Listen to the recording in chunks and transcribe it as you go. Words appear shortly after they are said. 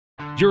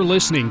You're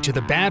listening to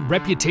the Bad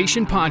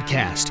Reputation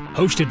Podcast,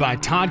 hosted by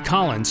Todd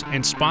Collins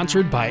and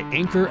sponsored by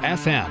Anchor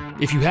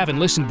FM. If you haven't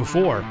listened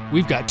before,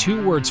 we've got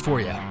 2 words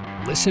for you.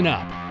 Listen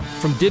up.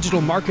 From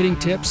digital marketing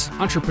tips,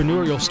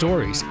 entrepreneurial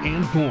stories,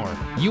 and more,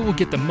 you will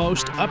get the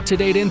most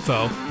up-to-date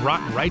info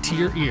brought right to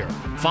your ear.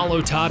 Follow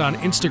Todd on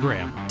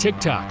Instagram,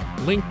 TikTok,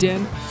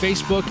 LinkedIn,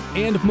 Facebook,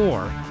 and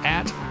more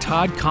at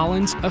Todd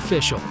Collins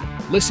Official.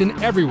 Listen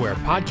everywhere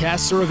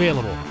podcasts are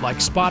available, like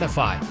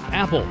Spotify,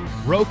 Apple,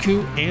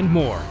 Roku, and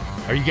more.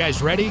 Are you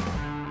guys ready?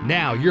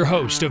 Now, your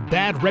host of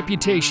Bad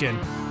Reputation,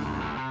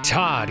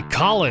 Todd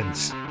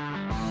Collins.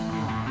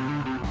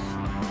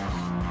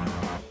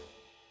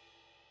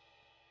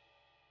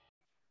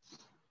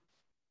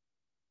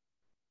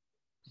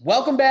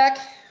 Welcome back.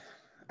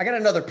 I got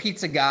another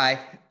pizza guy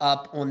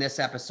up on this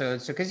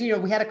episode. So, because,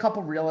 we had a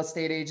couple real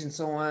estate agents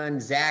on.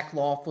 Zach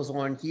Loft was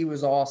on. He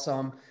was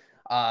awesome.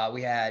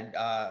 We had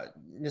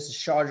Mrs.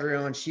 Chaudry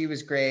on. She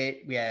was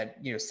great. We had,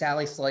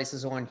 Sally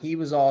Slices on. He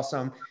was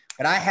awesome.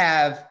 But I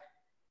have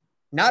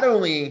not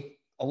only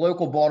a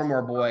local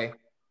Baltimore boy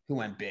who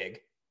went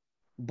big,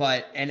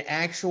 but an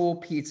actual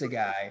pizza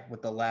guy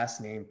with the last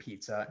name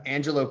Pizza.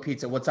 Angelo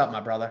Pizza. What's up, my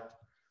brother?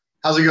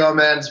 How's it going,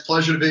 man? It's a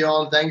pleasure to be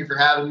on. Thank you for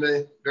having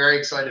me. Very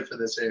excited for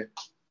this here.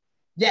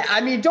 Yeah,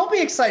 don't be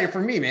excited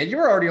for me, man. You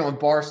were already on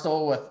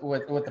Barstool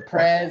with the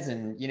Prez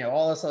and,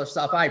 all this other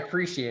stuff. I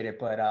appreciate it,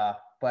 but I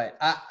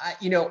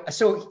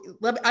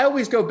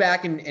always go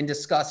back and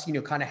discuss,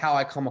 kind of how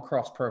I come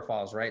across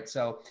profiles, right?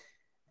 So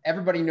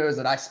everybody knows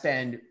that I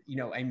spend,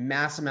 a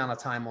mass amount of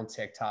time on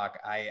TikTok.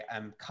 I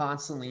am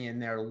constantly in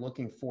there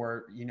looking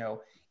for,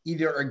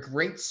 either a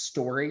great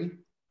story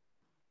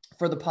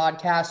for the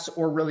podcast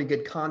or really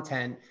good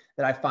content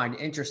that I find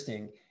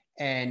interesting.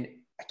 And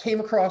I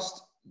came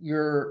across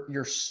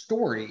your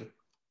story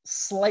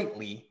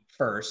slightly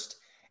first,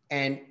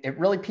 and it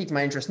really piqued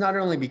my interest, not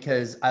only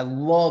because I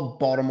love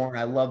Baltimore,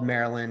 I love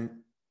Maryland,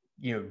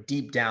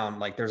 deep down,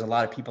 like there's a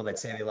lot of people that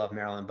say they love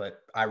Maryland,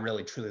 but I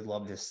really truly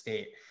love this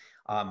state.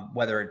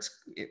 Whether it's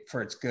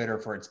for its good or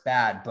for its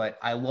bad, but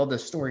I love the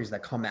stories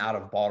that come out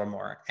of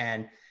Baltimore.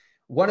 And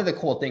one of the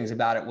cool things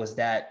about it was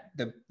that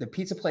the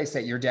pizza place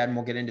that your dad, and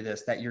we'll get into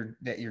this, that your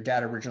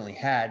dad originally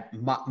had,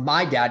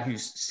 my dad,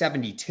 who's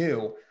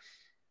 72,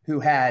 who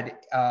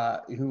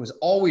was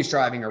always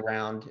driving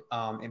around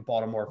in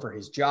Baltimore for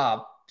his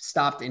job,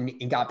 stopped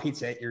and got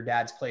pizza at your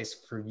dad's place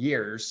for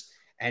years.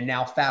 And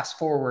now fast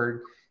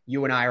forward,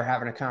 you and I are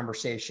having a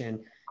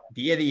conversation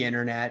via the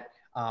internet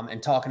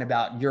and talking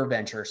about your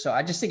venture. So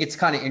I just think it's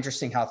kind of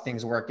interesting how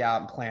things work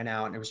out and plan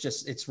out. And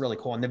it's really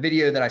cool. And the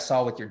video that I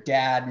saw with your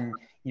dad and,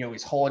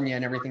 he's holding you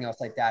and everything else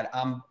like that.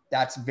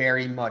 That's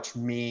very much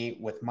me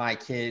with my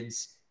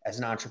kids as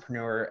an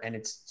entrepreneur. And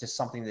it's just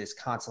something that is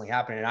constantly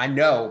happening. And I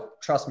know,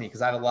 trust me,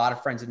 because I have a lot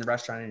of friends in the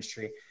restaurant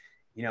industry,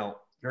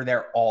 you're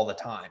there all the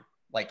time.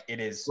 Like it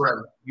is, right.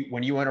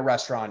 When you own a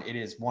restaurant, it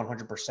is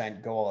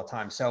 100% go all the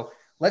time. So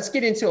let's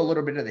get into a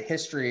little bit of the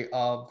history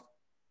of,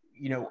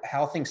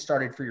 how things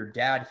started for your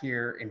dad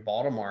here in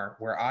Baltimore,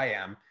 where I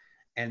am,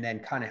 and then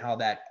kind of how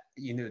that,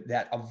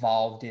 that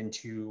evolved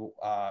into,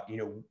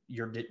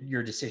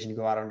 your decision to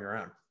go out on your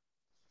own.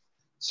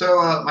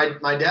 So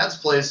my dad's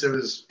place, it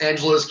was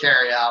Angelo's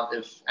Carryout.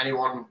 If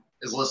anyone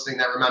is listening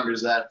that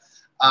remembers that,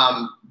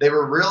 they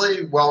were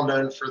really well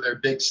known for their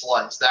big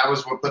slice. That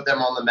was what put them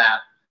on the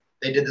map.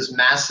 They did this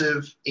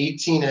massive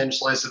 18-inch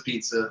slice of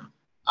pizza.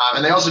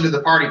 And they also did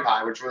the party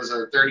pie, which was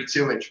a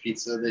 32-inch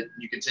pizza that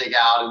you could take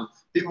out and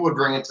people would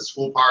bring it to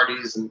school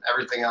parties and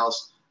everything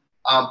else.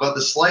 But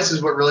the slice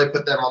is what really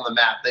put them on the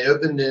map. They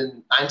opened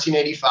in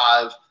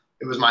 1985.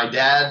 It was my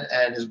dad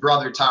and his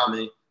brother,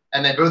 Tommy,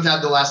 and they both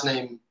had the last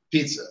name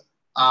Pizza.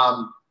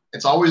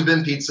 It's always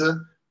been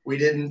pizza. We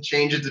didn't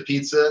change it to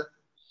pizza.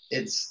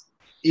 It's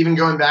even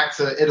going back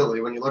to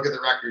Italy. When you look at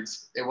the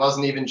records, it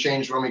wasn't even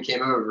changed when we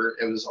came over.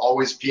 It was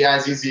always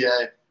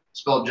P-I-Z-Z-A,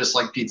 spelled just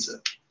like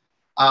pizza.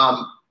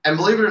 And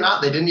believe it or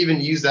not, they didn't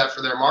even use that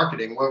for their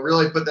marketing. What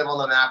really put them on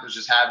the map was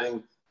just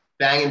having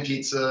banging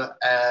pizza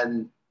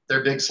and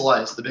their big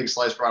slice. The big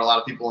slice brought a lot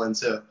of people in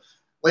too.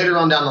 Later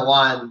on down the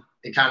line,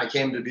 it kind of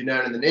came to be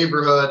known in the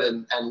neighborhood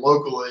and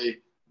locally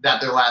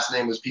that their last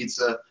name was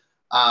Pizza.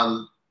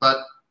 But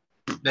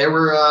they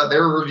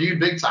were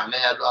reviewed big time. They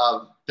had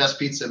best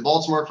pizza in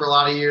Baltimore for a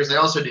lot of years. They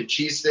also did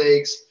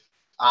cheesesteaks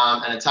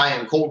and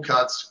Italian cold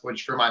cuts,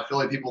 which for my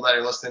Philly people that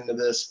are listening to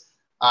this,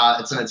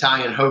 it's an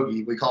Italian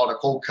hoagie. We call it a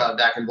cold cut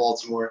back in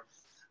Baltimore.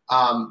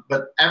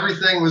 But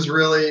everything was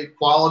really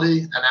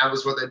quality, and that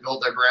was what they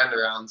built their brand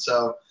around.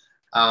 So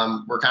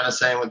we're kind of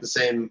saying with the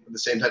same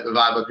type of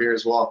vibe up here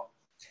as well.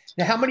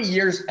 Now, how many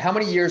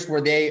years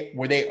were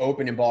they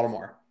open in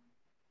Baltimore?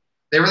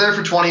 They were there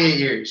for 28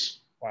 years.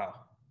 Wow.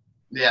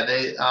 Yeah,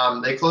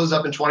 they closed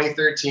up in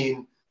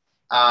 2013,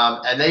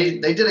 and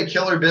they did a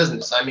killer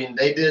business. I mean,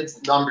 they did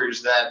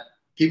numbers that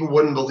people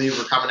wouldn't believe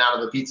were coming out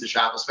of a pizza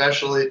shop,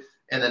 especially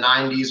in the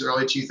 90s,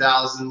 early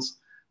 2000s.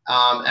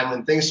 And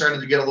when things started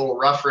to get a little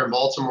rougher in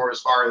Baltimore as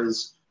far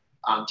as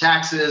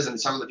taxes, and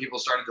some of the people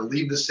started to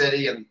leave the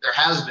city. And there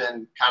has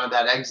been kind of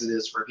that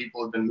exodus where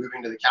people have been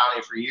moving to the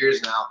county for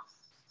years now.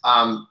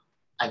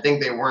 I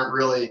think they weren't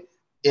really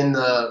in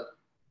the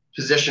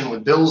position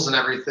with bills and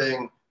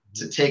everything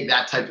to take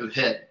that type of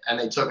hit, and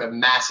they took a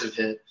massive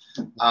hit.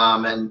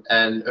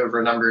 And over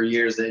a number of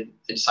years, they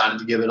decided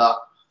to give it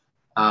up.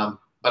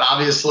 But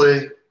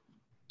obviously,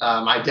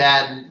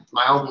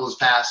 my uncle has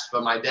passed,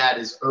 but my dad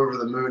is over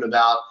the moon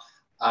about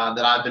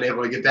that I've been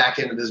able to get back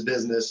into this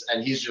business.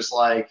 And he's just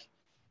like,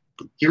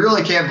 he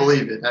really can't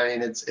believe it. I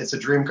mean, it's a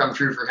dream come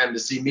true for him to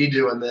see me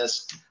doing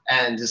this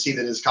and to see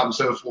that it's come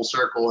so full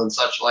circle in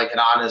such like an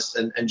honest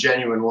and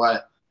genuine way.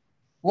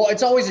 Well,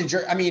 it's always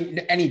I mean,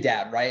 any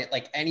dad, right?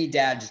 Like any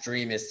dad's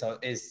dream is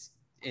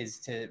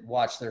to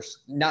watch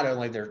not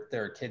only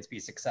their kids be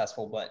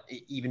successful, but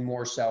even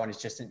more so. And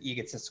it's just an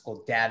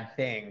egotistical dad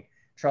thing.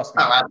 Trust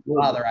me,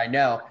 father, I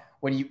know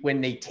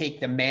when they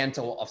take the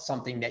mantle of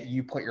something that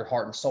you put your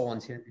heart and soul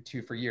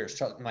into for years.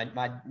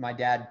 My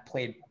dad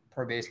played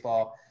pro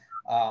baseball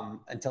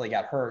until he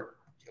got hurt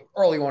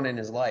early on in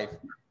his life.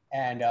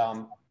 And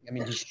I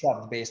mean, he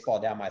shoved baseball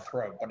down my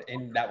throat, but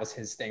that was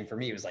his thing for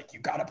me. He was like, you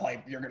got to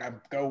play, you're going to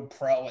go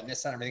pro and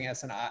this and everything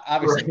else. And I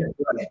obviously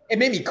it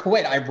made me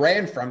quit. I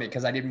ran from it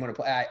because I didn't want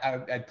to play.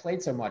 I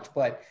played so much,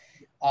 but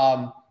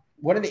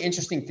one of the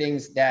interesting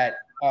things that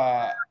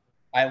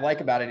I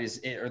like about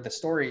it or the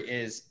story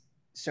is,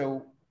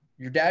 so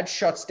your dad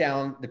shuts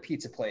down the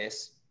pizza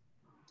place.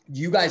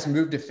 You guys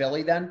moved to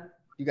Philly then?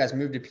 You guys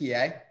moved to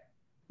PA?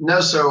 No,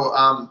 so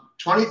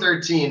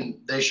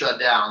 2013, they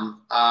shut down,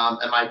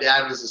 and my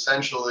dad was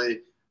essentially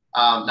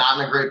not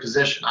in a great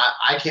position.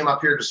 I came up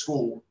here to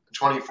school in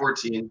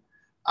 2014, and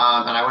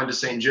I went to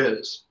St.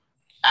 Joe's.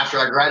 After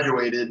I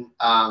graduated,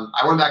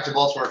 I went back to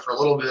Baltimore for a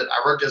little bit.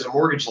 I worked as a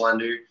mortgage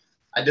lender.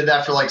 I did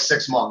that for like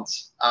 6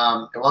 months.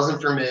 It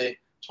wasn't for me.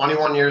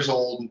 21 years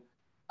old.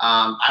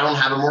 I don't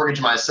have a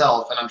mortgage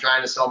myself, and I'm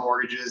trying to sell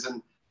mortgages,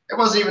 and it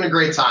wasn't even a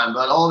great time.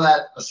 But all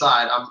that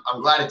aside,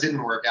 I'm glad it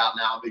didn't work out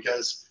now,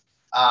 because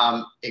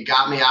it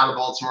got me out of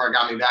Baltimore. It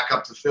got me back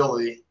up to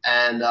Philly.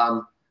 And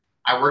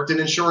I worked in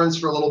insurance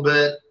for a little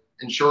bit.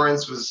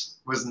 Insurance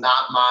was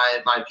not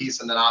my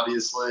piece. And then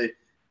obviously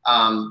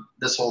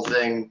this whole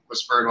thing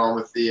was spurred on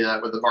with the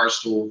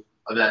Barstool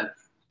event.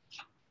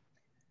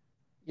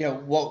 You know,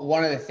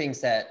 one of the things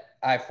that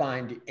I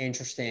find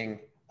interesting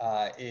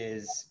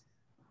is,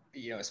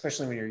 you know,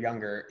 especially when you're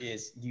younger,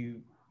 is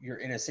you're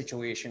in a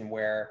situation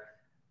where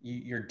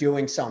you're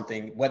doing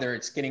something, whether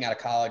it's getting out of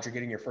college or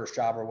getting your first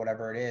job or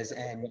whatever it is,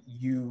 and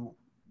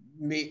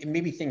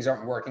maybe things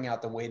aren't working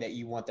out the way that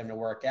you want them to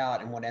work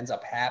out. And what ends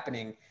up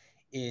happening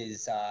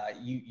is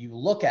you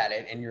look at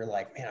it and you're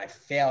like, man, I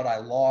failed, I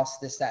lost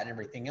this, that, and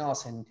everything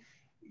else. And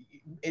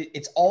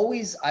I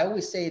always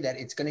say that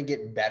it's going to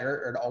get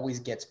better, or it always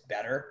gets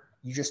better.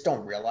 You just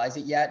don't realize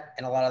it yet.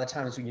 And a lot of the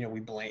times, you know,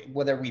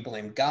 whether we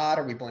blame God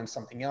or we blame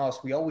something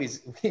else, we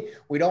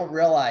don't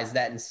realize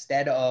that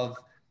instead of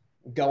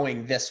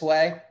going this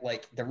way,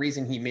 like the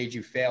reason he made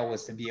you fail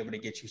was to be able to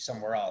get you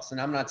somewhere else. And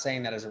I'm not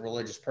saying that as a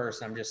religious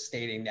person. I'm just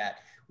stating that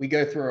we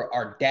go through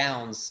our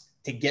downs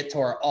to get to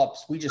our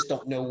ups. We just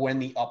don't know when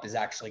the up is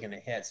actually going to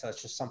hit. So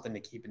it's just something to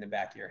keep in the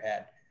back of your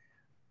head.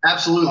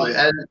 Absolutely.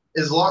 And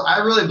I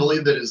really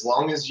believe that as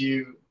long as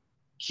you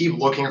keep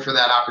looking for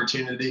that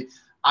opportunity,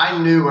 I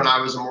knew when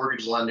I was a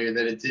mortgage lender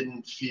that it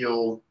didn't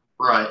feel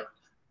right.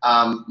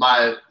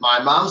 My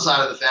mom's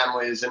side of the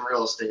family is in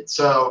real estate.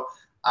 So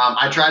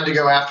I tried to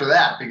go after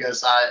that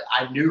because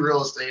I knew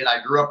real estate.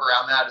 I grew up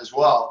around that as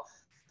well.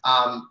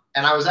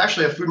 And I was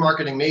actually a food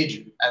marketing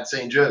major at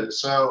St.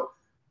 Joe's. So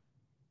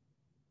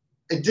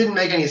it didn't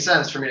make any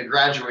sense for me to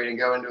graduate and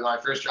go into my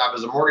first job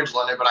as a mortgage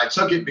lender, but I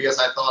took it because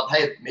I thought,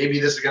 hey, maybe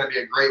this is going to be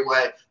a great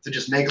way to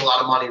just make a lot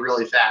of money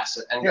really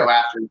fast and go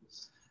after it.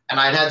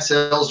 And I'd had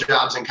sales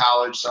jobs in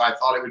college, so I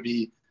thought it would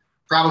be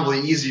probably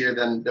easier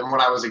than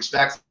what I was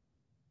expecting.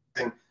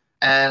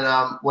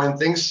 And when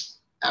things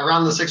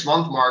around the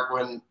 6-month mark,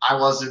 when I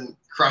wasn't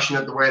crushing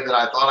it the way that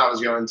I thought I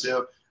was going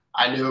to,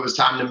 I knew it was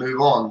time to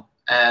move on.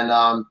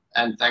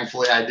 And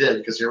thankfully I did,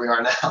 because here we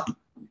are now.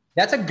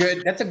 That's a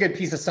good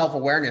piece of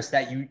self-awareness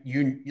that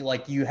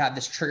you have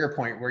this trigger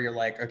point where you're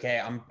like,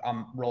 okay,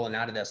 I'm rolling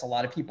out of this. A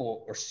lot of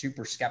people are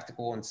super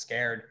skeptical and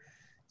scared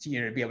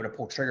to be able to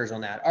pull triggers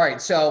on that. All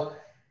right. So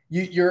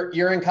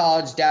you're in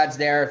college, dad's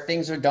there,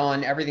 things are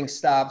done, everything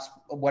stops,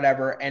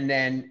 whatever. And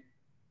then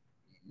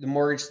the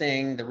mortgage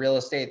thing, the real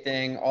estate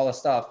thing, all the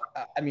stuff.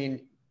 I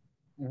mean,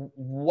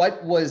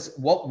 what was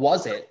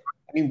it?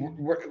 I mean,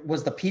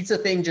 was the pizza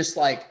thing just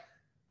like,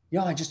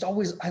 yo,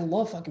 I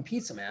love fucking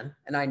pizza, man.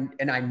 And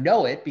I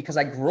know it because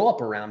I grew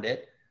up around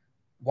it.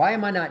 Why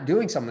am I not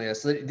doing something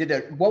like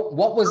this?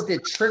 What was the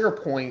trigger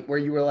point where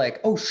you were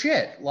like, oh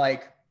shit,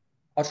 like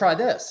I'll try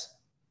this?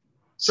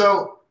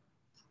 So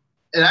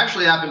it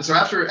actually happened. So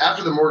after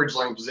the mortgage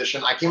loan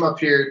position, I came up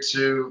here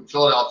to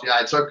Philadelphia.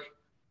 I took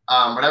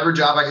whatever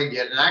job I could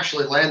get, and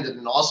actually landed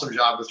an awesome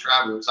job with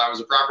Travelers. I was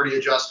a property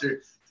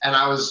adjuster, and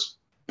I was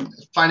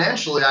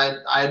financially,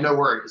 I had no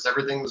worries.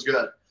 Everything was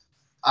good.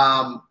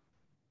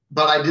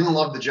 but I didn't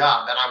love the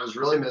job, and I was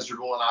really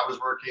miserable, and I was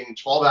working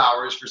 12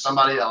 hours for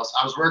somebody else.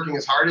 I was working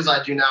as hard as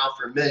I do now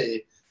for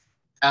me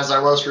as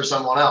I was for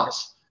someone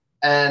else.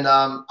 And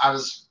I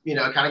was,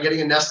 kind of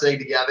getting a nest egg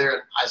together,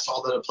 and I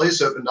saw that a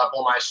place opened up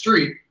on my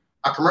street,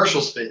 a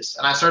commercial space.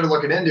 And I started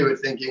looking into it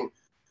thinking,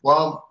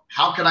 well,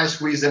 how could I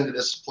squeeze into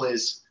this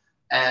place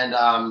and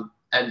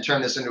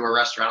turn this into a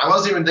restaurant? I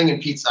wasn't even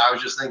thinking pizza. I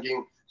was just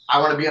thinking, I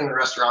want to be in the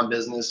restaurant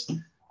business.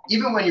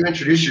 Even when you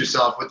introduce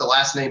yourself with the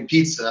last name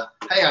Pizza,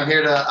 hey, I'm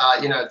here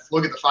to,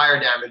 look at the fire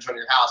damage on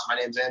your house. My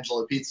name's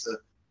Angelo Pizza.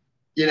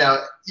 You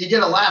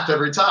get a laugh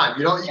every time.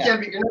 You're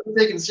never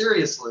taken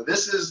seriously.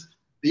 This is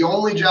the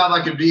only job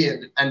I could be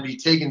in and be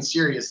taken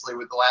seriously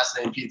with the last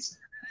name Pizza.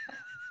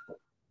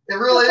 It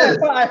really is.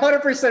 I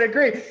 100%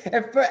 agree.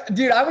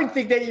 Dude, I would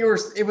think that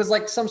it was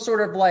like some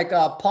sort of like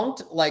a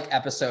punked like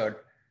episode.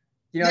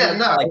 Yeah,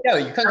 no. Like, no,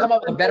 you couldn't come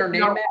up with a better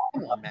name, man.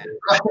 Come on, man.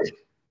 Right.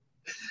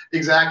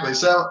 Exactly.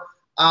 So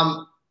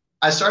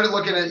I started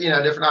looking at,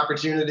 different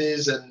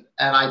opportunities, and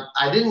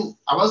I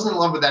wasn't in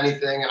love with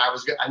anything, and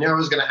I knew I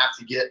was going to have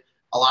to get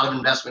a lot of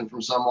investment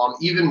from someone,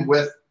 even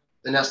with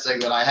the nest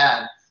egg that I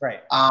had.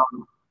 Right.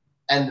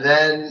 And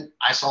then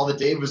I saw that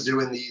Dave was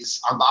doing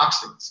these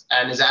unboxings,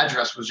 and his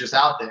address was just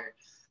out there.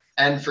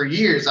 And for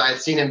years, I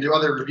had seen him do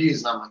other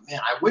reviews, and I'm like,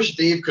 man, I wish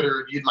Dave could have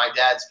reviewed my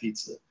dad's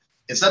pizza.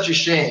 It's such a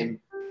shame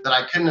that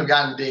I couldn't have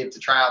gotten Dave to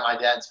try out my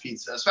dad's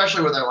pizza,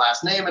 especially with their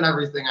last name and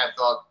everything. I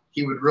thought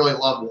he would really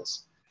love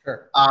this.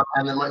 Sure.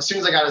 And then as soon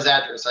as I got his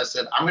address, I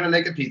said, I'm going to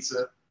make a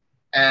pizza,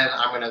 and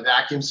I'm going to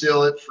vacuum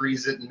seal it,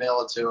 freeze it, and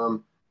mail it to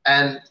him.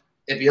 And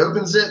if he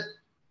opens it,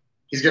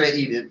 he's going to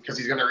eat it because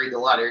he's going to read the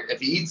letter.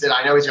 If he eats it,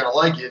 I know he's going to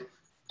like it.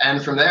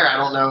 And from there, I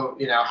don't know,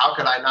 how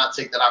could I not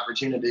take that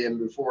opportunity and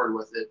move forward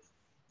with it?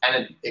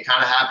 And it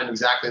kind of happened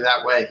exactly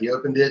that way. He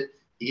opened it.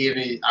 He gave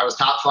me, I was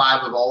top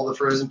 5 of all the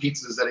frozen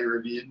pizzas that he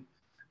reviewed.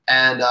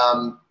 And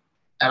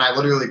I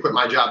literally quit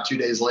my job 2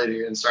 days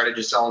later and started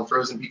just selling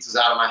frozen pizzas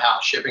out of my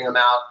house, shipping them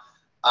out.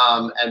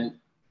 And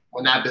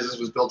when that business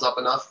was built up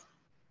enough,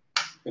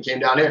 we came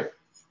down here.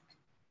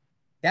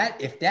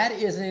 If that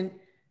isn't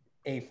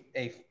a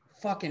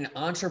fucking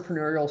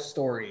entrepreneurial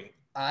story,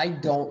 I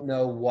don't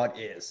know what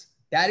is.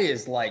 That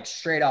is like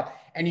straight up.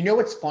 And you know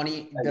what's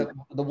funny?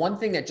 The one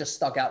thing that just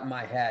stuck out in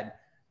my head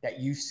that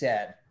you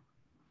said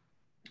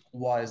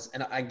was,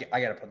 and I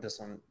got to put this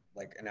on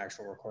like an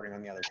actual recording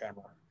on the other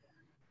camera.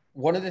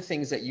 One of the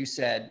things that you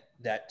said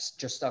that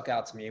just stuck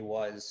out to me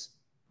was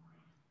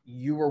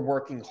you were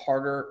working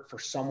harder for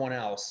someone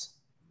else,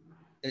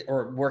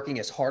 or working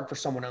as hard for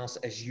someone else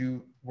as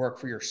you work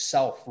for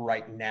yourself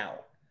right now.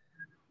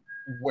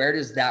 Where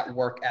does that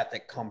work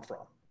ethic come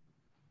from?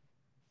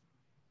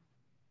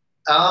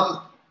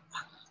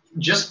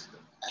 Just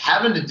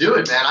having to do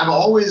it, man. I've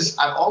always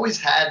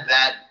had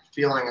that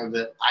feeling of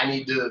that I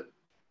need to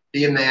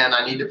be a man.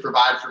 I need to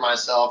provide for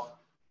myself.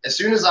 As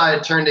soon as I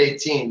turned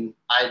 18,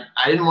 I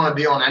didn't want to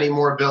be on any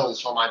more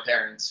bills from my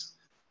parents.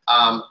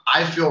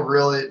 I feel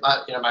really,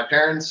 my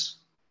parents,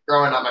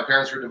 growing up, my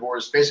parents were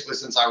divorced basically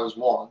since I was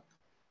 1.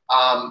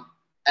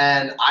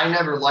 And I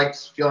never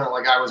liked feeling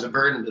like I was a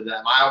burden to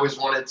them. I always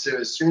wanted to,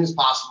 as soon as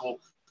possible,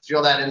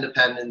 feel that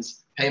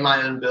independence, pay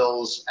my own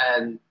bills,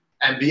 and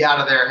be out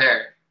of their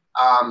hair.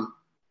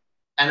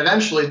 And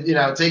eventually,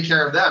 take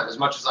care of them as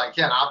much as I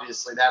can.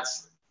 Obviously,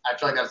 I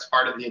feel like that's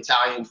part of the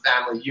Italian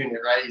family unit,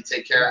 right? You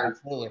take care of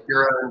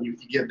your own, you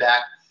give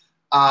back.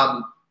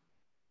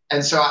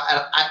 And so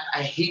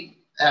I hate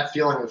that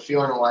feeling of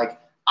feeling like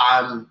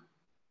I'm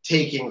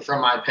taking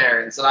from my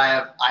parents, that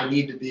I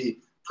need to be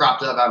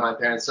propped up by my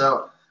parents.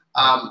 So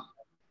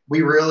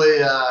we really,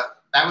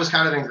 that was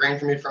kind of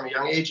ingrained for me from a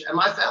young age. And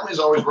my family's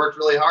always worked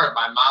really hard.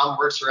 My mom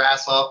works her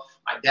ass off.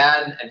 My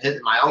dad and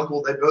my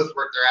uncle, they both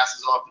worked their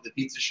asses off at the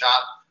pizza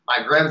shop.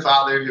 My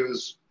grandfather, who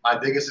was my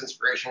biggest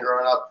inspiration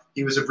growing up,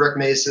 he was a brick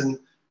mason.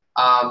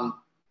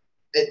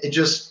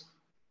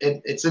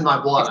 It's in my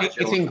blood. It's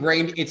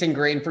ingrained. It's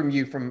ingrained from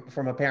you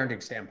from a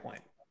parenting standpoint.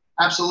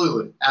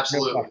 Absolutely.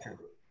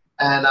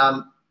 And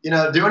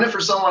doing it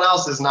for someone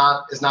else is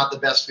not the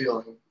best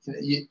feeling.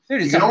 You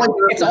can only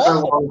do it for so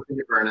long until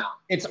you burn out.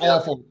 It's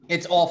awful.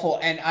 It's awful.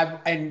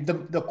 And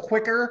the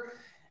quicker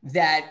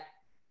that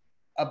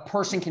a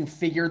person can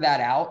figure that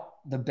out,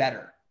 the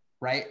better,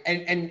 right?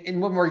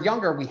 And when we're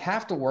younger, we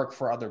have to work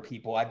for other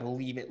people. I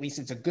believe at least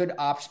it's a good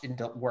option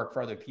to work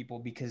for other people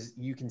because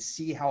you can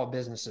see how a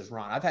business is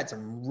run. I've had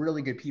some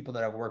really good people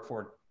that I've worked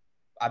for.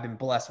 I've been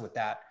blessed with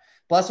that.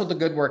 Blessed with the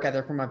good work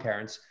ethic from my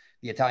parents.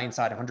 The Italian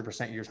side,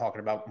 100% you're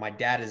talking about. My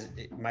dad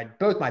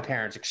both my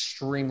parents,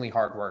 extremely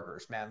hard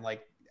workers, man.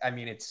 Like, I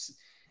mean, it's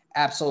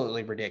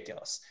absolutely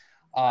ridiculous.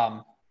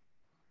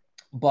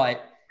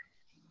 But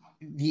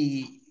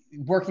the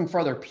working for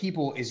other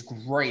people is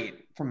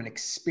great from an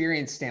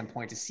experience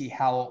standpoint to see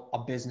how a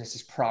business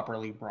is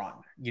properly run.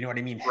 You know what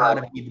I mean? How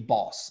to be the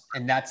boss.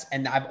 And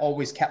I've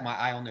always kept my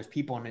eye on those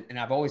people, and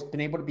I've always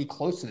been able to be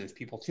close to those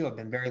people too. I've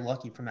been very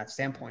lucky from that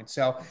standpoint.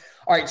 So, all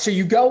right. So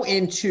you get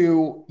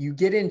into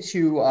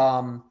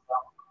I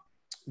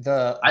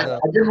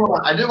did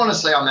want to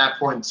say on that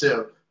point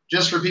too,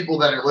 just for people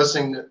that are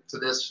listening to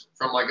this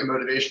from like a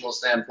motivational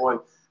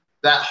standpoint,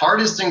 that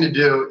hardest thing to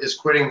do is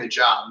quitting the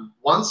job.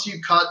 Once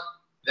you cut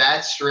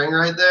that string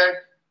right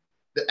there,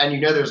 and you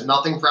know there's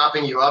nothing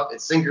propping you up,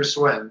 it's sink or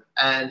swim.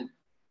 And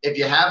if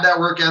you have that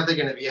work ethic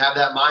and if you have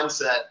that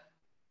mindset,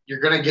 you're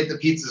going to get the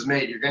pizzas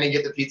made. You're going to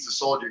get the pizza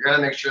sold. You're going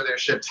to make sure they're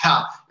shipped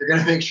out. You're going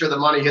to make sure the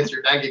money hits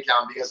your bank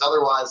account, because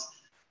otherwise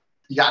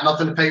you got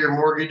nothing to pay your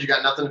mortgage. You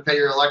got nothing to pay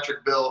your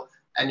electric bill,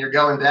 and you're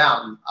going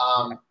down.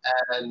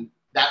 And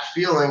that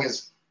feeling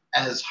is,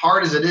 as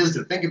hard as it is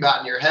to think about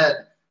in your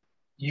head,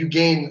 you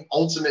gain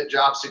ultimate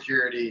job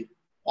security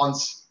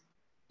once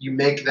you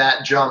make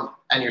that jump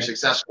and you're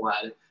successful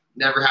at it.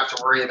 Never have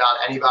to worry about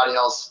anybody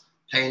else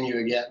paying you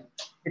again.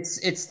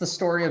 It's the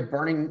story of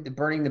burning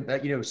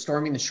the,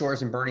 storming the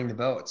shores and burning the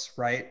boats,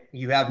 right?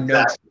 You have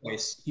no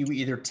choice. You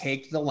either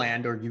take the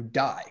land or you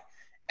die.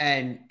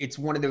 And it's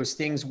one of those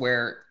things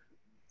where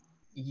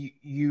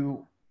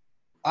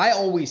I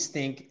always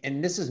think,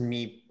 and this is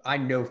me, I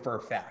know for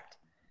a fact,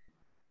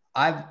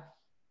 I've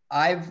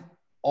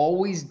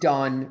always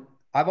done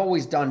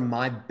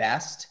my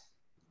best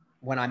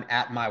when I'm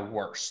at my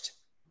worst.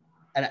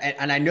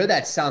 And I know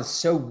that sounds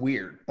so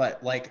weird,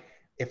 but like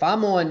if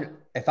I'm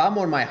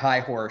on my high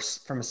horse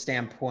from a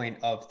standpoint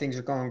of things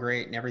are going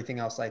great and everything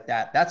else like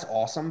that, that's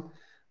awesome.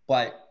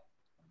 But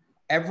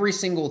every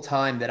single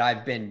time that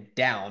I've been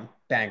down,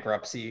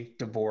 bankruptcy,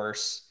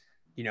 divorce,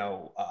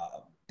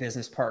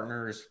 business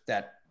partners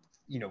that,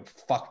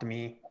 fucked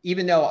me,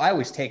 even though I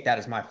always take that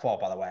as my fault,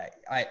 by the way.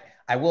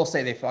 I will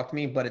say they fucked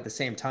me, but at the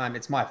same time,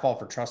 it's my fault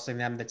for trusting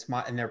them.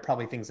 And there are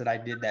probably things that I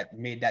did that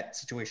made that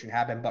situation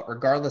happen. But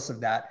regardless of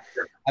that,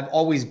 I've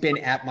always been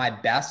at my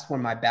best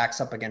when my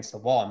back's up against the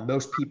wall. And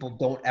most people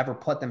don't ever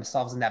put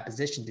themselves in that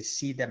position to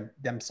see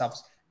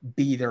themselves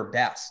be their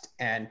best.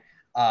 And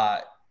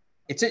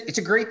it's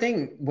a great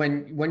thing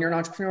when you're an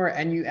entrepreneur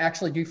and you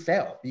actually do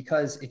fail,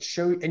 because it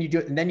shows, and you do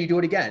it, and then you do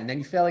it again, and then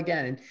you fail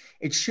again. And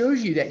it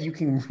shows you that you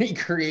can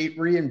recreate,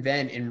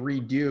 reinvent, and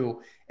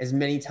redo as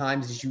many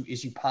times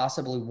as you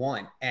possibly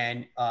want.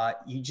 And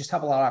you just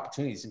have a lot of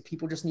opportunities, and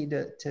people just need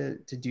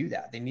to do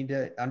that. They need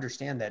to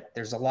understand that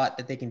there's a lot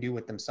that they can do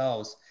with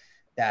themselves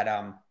that,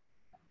 a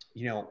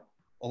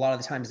lot of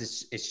the times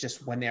it's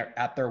just when they're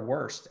at their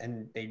worst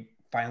and they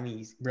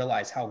finally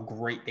realize how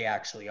great they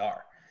actually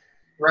are.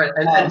 Right.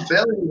 And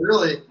failing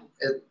really,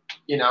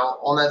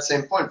 on that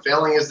same point,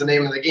 failing is the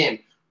name of the game.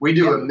 We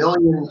do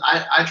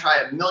I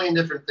try a million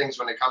different things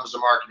when it comes to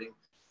marketing.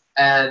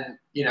 And,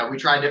 we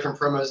try different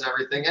promos and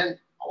everything. And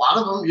a lot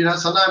of them,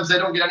 sometimes they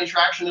don't get any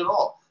traction at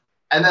all.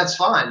 And that's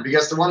fine,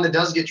 because the one that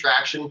does get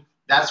traction,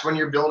 that's when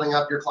you're building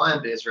up your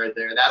client base right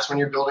there. That's when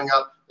you're building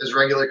up those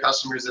regular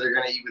customers that are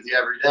going to eat with you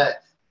every day.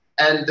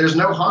 And there's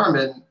no harm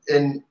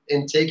in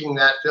taking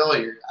that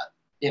failure,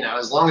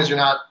 as long as you're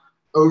not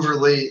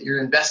you're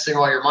investing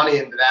all your money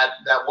into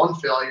that one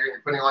failure and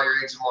you're putting all your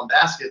eggs in one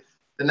basket,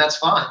 then that's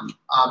fine.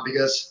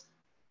 Because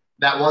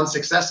that one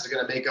success is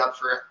going to make up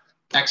for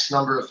X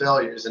number of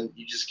failures, and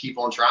you just keep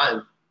on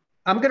trying.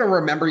 I'm going to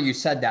remember you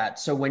said that.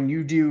 So when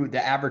you do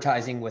the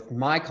advertising with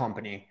my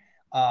company,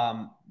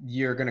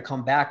 you're going to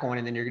come back on,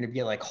 and then you're going to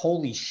be like,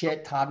 holy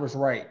shit, Todd was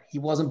right. He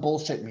wasn't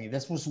bullshitting me.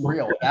 This was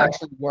real. It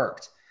actually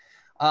worked.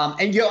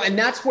 And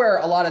that's where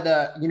a lot of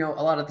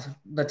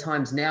the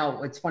times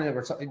now, it's funny that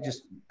we're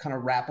just kind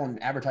of wrap on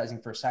advertising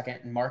for a second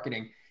and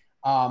marketing.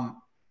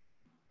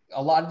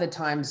 A lot of the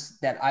times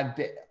that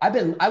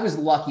I was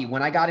lucky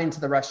when I got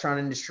into the restaurant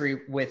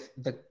industry with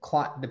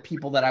the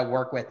people that I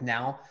work with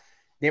now.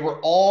 They were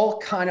all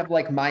kind of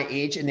like my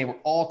age, and they were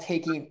all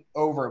taking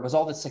over. It was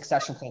all the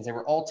succession plans. They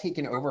were all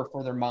taken over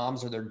for their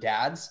moms or their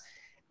dads.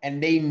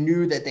 And they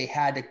knew that they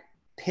had to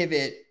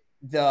pivot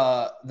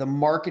the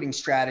marketing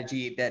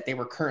strategy that they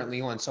were currently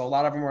on. So a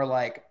lot of them were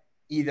like,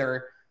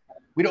 either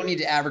we don't need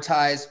to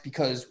advertise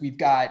because we've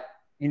got,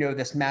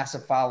 this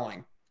massive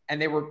following.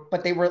 And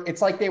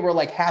it's like they were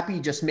like happy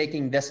just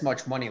making this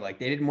much money. Like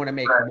they didn't want to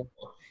make more,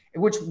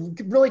 which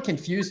really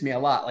confused me a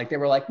lot. Like they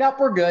were like, nope,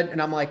 we're good.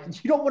 And I'm like,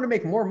 you don't want to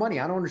make more money.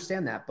 I don't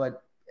understand that,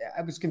 but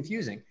it was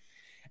confusing.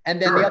 And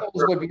then the other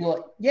ones would be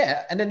like,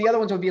 yeah. And then the other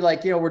ones would be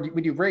like,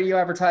 we do radio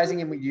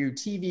advertising, and we do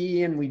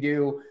TV, and we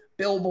do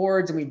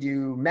billboards, and we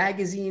do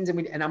magazines,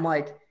 and I'm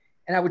like,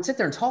 and I would sit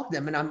there and talk to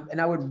them,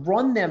 and I would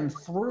run them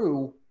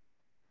through,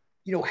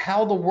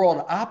 how the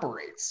world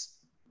operates.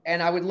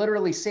 And I would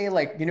literally say,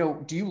 like,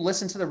 do you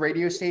listen to the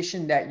radio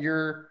station that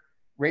your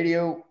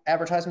radio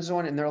advertisements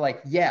on? And they're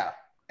like, yeah.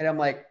 And I'm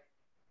like,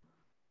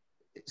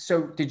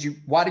 so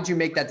why did you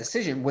make that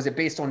decision? Was it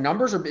based on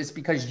numbers, or is it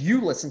because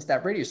you listened to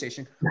that radio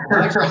station?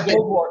 Why is your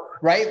billboard,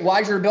 right? Why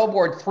is your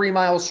billboard 3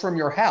 miles from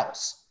your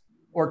house,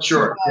 or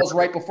 2 miles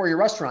right before your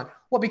restaurant?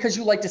 Well, because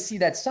you like to see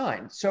that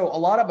sign. So a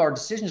lot of our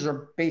decisions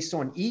are based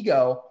on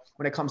ego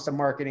when it comes to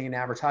marketing and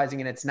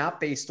advertising, and it's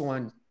not based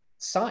on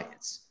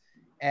science.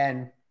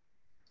 And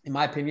in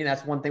my opinion,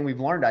 that's one thing we've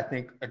learned, I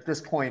think, at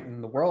this point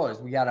in the world, is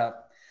we gotta,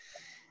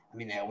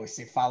 I always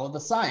say follow the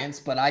science,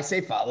 but I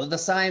say follow the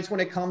science when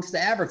it comes to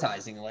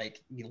advertising. Like,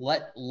 you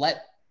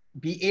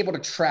be able to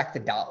track the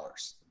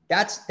dollars.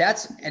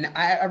 and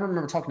I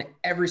remember talking to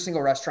every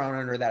single restaurant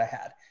owner that I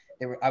had.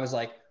 I was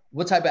like,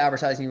 what type of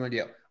advertising you want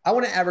to do? I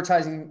want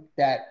advertising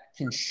that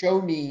can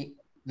show me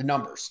the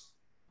numbers.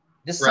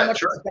 This is how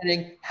much I'm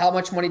spending. How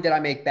much money did I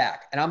make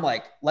back? And I'm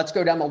like, let's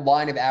go down the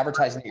line of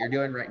advertising that you're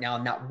doing right now.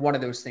 And not one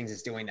of those things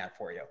is doing that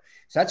for you.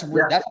 So that's a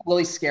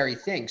really scary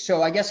thing.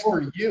 So I guess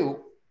for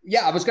you,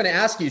 yeah, I was going to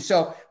ask you.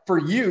 So for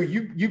you,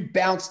 you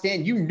bounced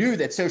in, you knew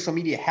that social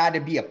media had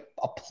to be a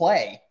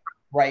play,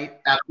 right?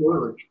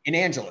 Absolutely. In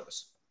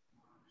Angelo's.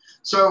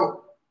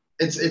 So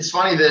it's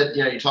funny that,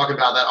 you talk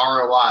about that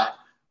ROI.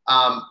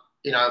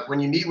 When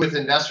you meet with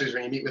investors,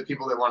 when you meet with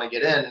people that want to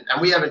get in,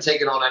 and we haven't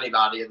taken on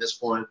anybody at this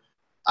point,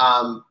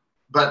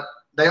 but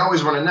they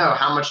always want to know,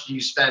 how much do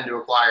you spend to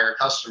acquire a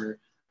customer?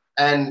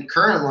 And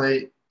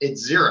currently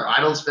it's zero. I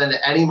don't spend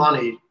any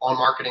money on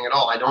marketing at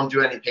all. I don't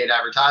do any paid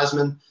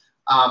advertisement.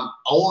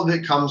 All of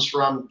it comes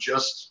from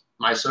just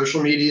my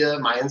social media,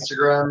 my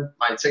Instagram,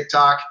 my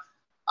TikTok,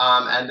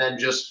 and then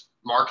just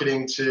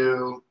marketing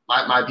to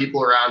my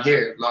people around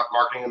here,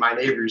 marketing to my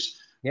neighbors.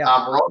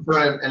 Yeah. We're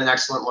also in an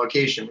excellent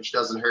location, which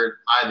doesn't hurt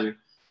either.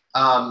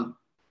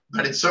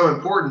 But it's so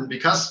important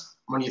because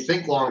when you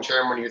think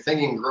long-term, when you're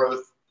thinking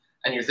growth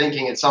and you're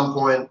thinking at some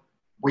point,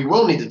 we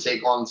will need to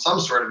take on some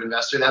sort of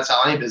investor. That's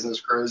how any business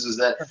grows, is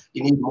that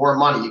you need more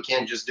money. You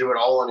can't just do it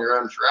all on your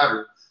own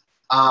forever.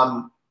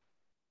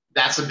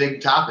 That's a big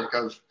topic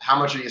of how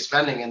much are you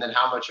spending, and then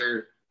how much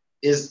do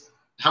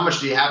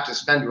you have to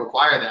spend to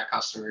acquire that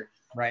customer?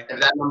 Right. If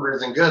that number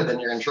isn't good, then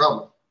you're in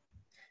trouble.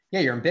 Yeah,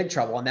 you're in big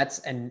trouble. And that's,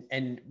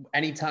 and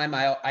anytime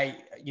I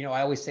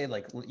always say,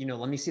 like,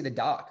 let me see the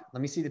doc,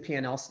 let me see the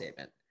P&L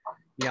statement,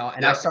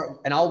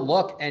 and I'll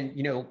look, and,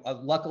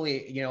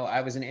 luckily,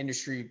 I was in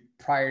industry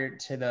prior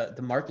to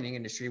the marketing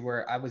industry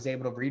where I was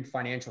able to read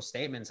financial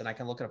statements, and I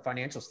can look at a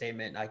financial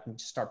statement and I can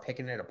just start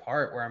picking it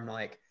apart where I'm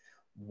like,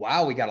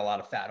 wow, we got a lot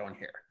of fat on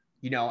here,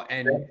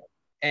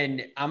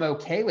 and I'm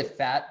okay with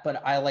fat,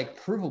 but I like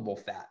provable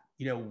fat.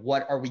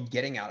 What are we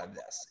getting out of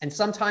this? And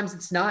sometimes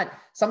it's not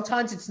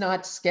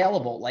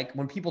scalable. Like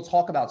when people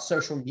talk about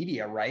social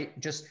media, right?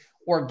 Just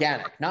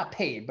organic, not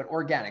paid, but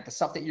organic, the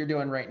stuff that you're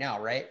doing right now,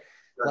 right?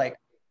 Sure. Like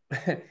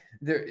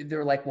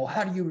they're like, well,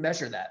 how do you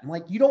measure that? I'm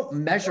like,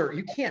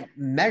 you can't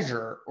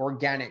measure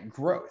organic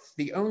growth.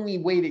 The only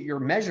way that you're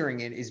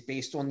measuring it is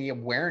based on the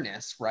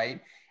awareness,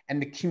 right?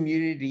 And the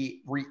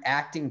community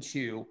reacting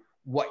to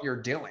what you're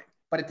doing.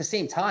 But at the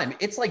same time,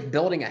 it's like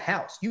building a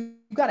house. You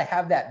got to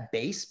have that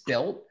base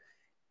built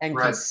and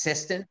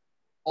consistent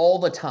all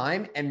the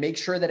time, and make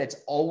sure that it's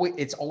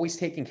always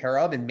taken care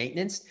of, and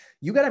maintenance.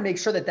 You got to make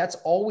sure that that's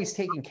always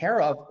taken care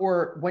of,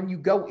 or when you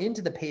go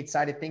into the paid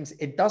side of things,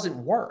 it doesn't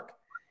work,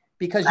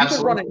 because you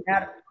can run an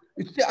ad.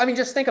 I mean,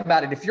 just think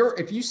about it.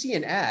 If you see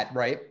an ad,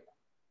 right,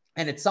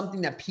 and it's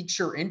something that piques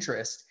your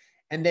interest,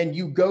 and then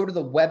you go to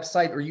the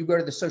website or you go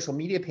to the social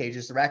media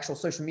pages, the actual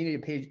social media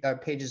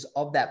pages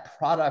of that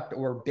product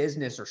or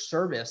business or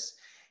service,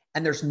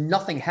 and there's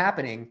nothing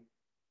happening,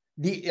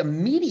 the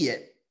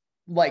immediate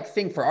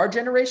thing for our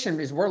generation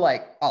is we're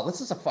like, oh,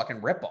 this is a fucking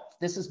ripoff.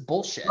 This is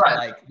bullshit.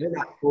 Right.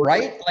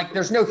 Like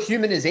there's no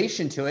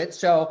humanization to it.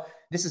 So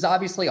this is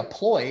obviously a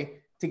ploy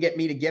to get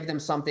me to give them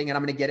something, and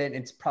I'm going to get it, and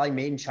it's probably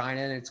made in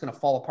China, and it's going to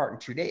fall apart in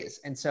 2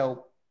 days. And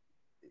so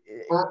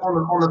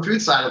on the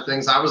food side of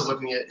things, I was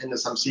looking into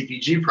some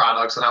CPG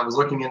products, and I was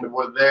looking into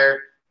what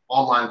their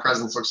online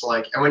presence looks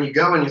like. And when you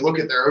go and you look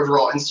at their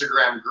overall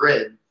Instagram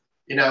grid,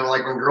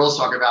 like when girls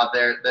talk about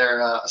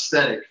their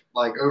aesthetic,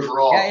 like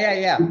overall,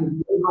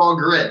 overall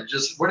grid,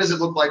 just what does it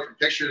look like from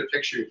picture to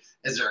picture?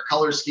 Is there a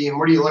color scheme?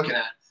 What are you looking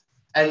at?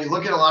 And you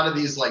look at a lot of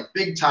these like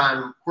big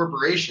time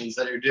corporations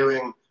that are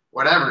doing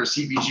whatever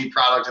CPG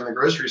product in the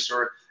grocery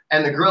store,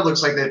 and the grid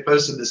looks like they've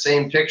posted the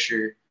same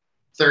picture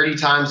 30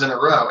 times in a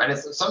row. And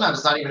sometimes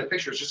it's not even a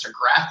picture, it's just a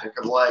graphic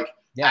of like,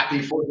 happy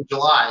 4th of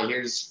July,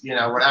 here's,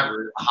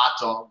 whatever, a hot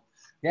dog.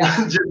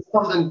 Yeah. Just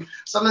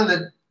something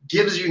that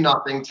gives you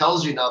nothing,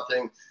 tells you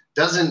nothing,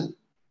 doesn't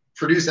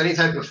produce any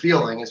type of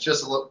feeling. It's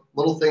just a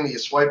little thing that you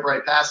swipe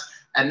right past,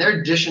 and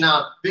they're dishing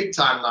out big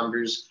time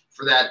numbers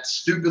for that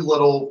stupid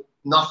little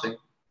nothing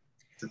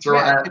to throw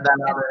that out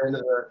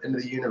there into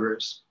the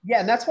universe. Yeah.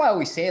 And that's why I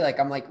always say, like,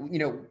 I'm like,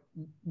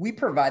 we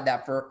provide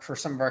that for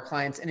some of our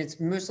clients, and it's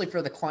mostly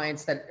for the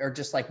clients that are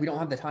just like, we don't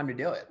have the time to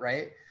do it.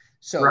 Right.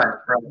 So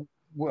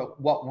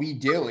what we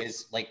do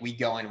is, like, we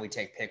go in, we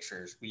take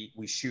pictures,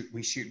 we shoot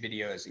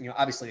videos,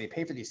 obviously they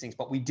pay for these things,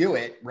 but we do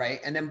it.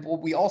 Right. And then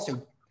we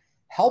also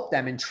help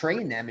them and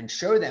train them and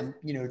show them,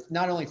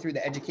 not only through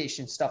the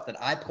education stuff that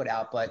I put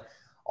out, but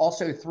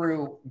also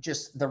through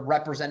just the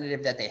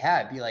representative that they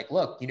have. Be like,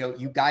 look,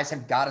 you guys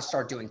have got to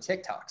start doing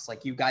TikToks.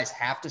 Like, you guys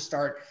have to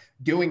start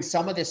doing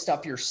some of this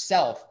stuff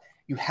yourself.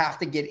 You have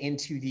to get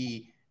into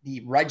the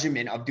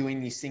regimen of doing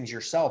these things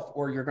yourself,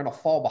 or you're going to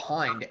fall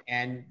behind.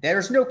 And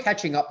there's no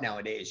catching up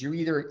nowadays. You're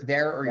either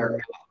there or you're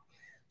not.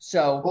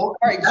 So, all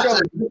right. So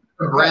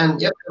a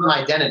brand, you have to have an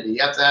identity.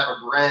 You have to have a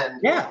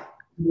brand. Yeah.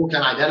 People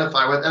can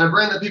identify with, and a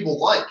brand that people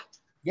like.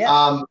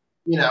 Yeah.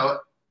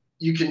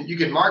 You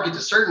can market to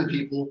certain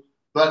people,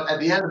 But at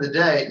the end of the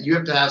day, you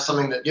have to have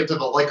something that you have to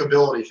have a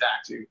likability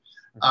factor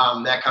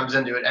that comes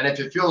into it. And if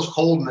it feels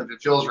cold and if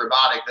it feels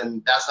robotic,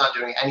 then that's not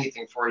doing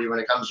anything for you when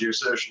it comes to your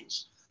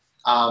socials.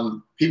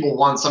 People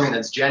want something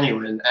that's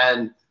genuine,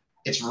 and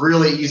it's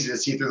really easy to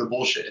see through the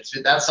bullshit.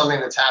 That's something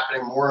that's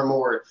happening more and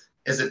more,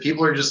 is that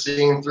people are just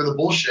seeing through the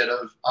bullshit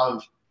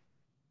of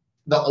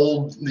the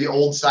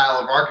old style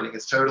of marketing.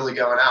 It's totally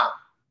going out.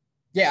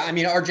 Yeah, I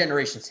mean, our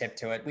generation's hip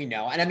to it. We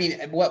know. And I mean,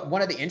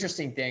 one of the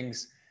interesting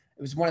things,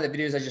 it was one of the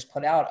videos I just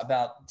put out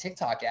about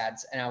TikTok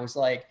ads. And I was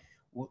like,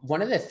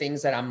 one of the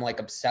things that I'm like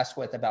obsessed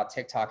with about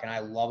TikTok and I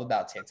love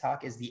about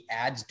TikTok is the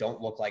ads don't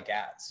look like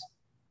ads.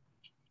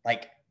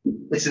 Like,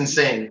 it's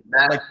insane.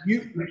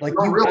 You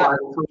don't realize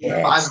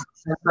it 5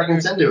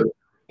 seconds into it.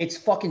 It's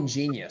fucking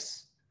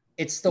genius.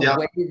 It's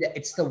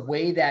the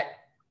way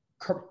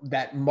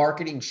that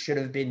marketing should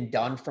have been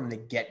done from the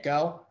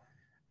get-go.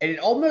 And it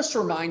almost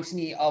reminds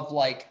me of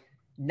like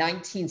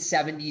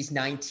 1970s,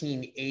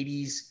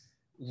 1980s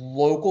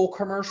local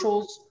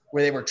commercials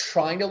where they were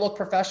trying to look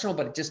professional,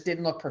 but it just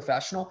didn't look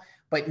professional.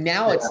 But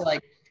now it's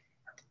like,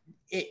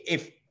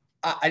 if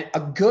a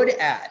good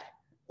ad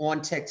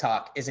on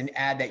TikTok is an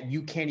ad that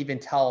you can't even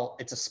tell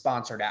it's a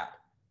sponsored ad.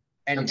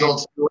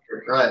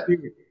 Right.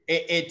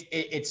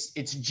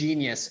 It's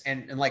genius.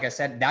 And like I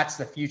said, that's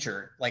the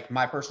future. Like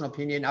my personal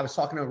opinion, I was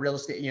talking to a real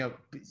estate,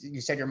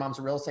 you said your mom's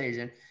a real estate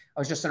agent. I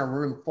was just in a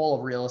room full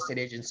of real estate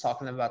agents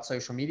talking to them about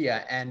social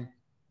media. And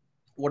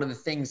one of the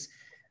things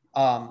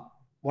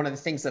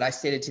that I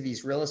stated to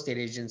these real estate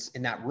agents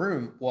in that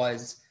room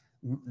was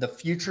the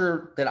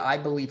future that I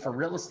believe for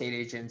real estate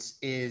agents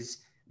is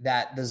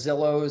that the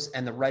Zillows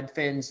and the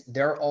Redfins,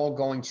 they're all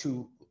going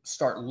to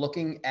start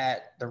looking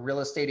at the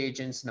real estate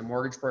agents and the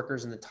mortgage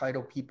brokers and the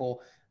title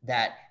people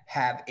that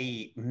have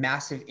a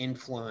massive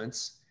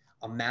influence,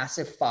 a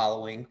massive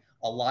following,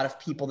 a lot of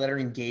people that are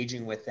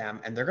engaging with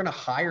them, and they're going to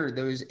hire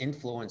those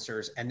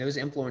influencers, and those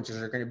influencers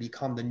are going to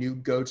become the new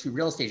go-to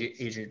real estate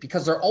agent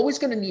because they're always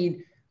going to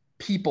need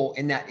people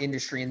in that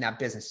industry, in that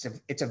business.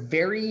 It's a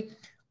very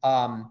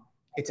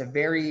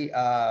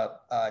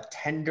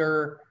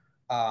tender,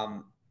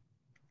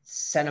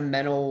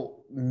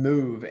 sentimental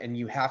move, and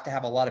you have to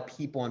have a lot of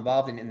people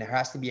involved in it, and there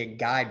has to be a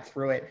guide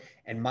through it.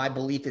 And my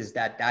belief is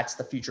that that's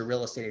the future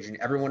real estate agent.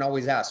 Everyone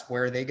always asks,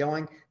 where are they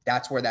going?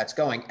 That's where that's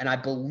going. And I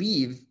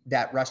believe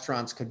that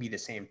restaurants could be the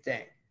same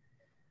thing.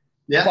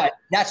 Yeah. But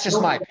that's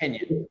just my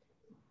opinion.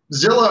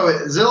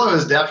 Zillow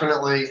is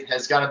definitely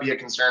has got to be a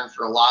concern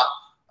for a lot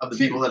of the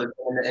people that have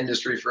been in the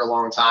industry for a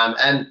long time.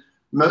 And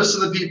most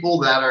of the people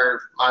that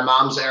are my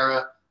mom's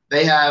era,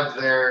 they have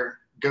their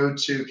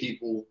go-to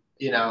people.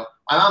 My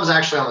mom's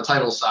actually on the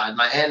title side.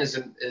 My aunt is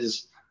a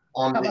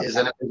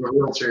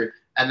realtor,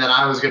 and then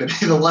I was going to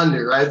be the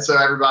lender, right? So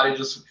everybody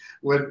just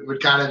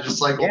would kind of just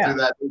cycle through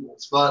that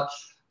business. But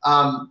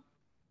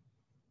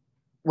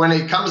when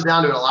it comes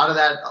down to it, a lot of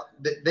that,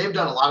 they've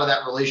done a lot of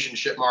that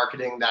relationship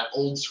marketing, that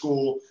old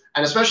school,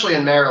 and especially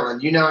in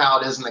Maryland, you know how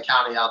it is in the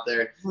county out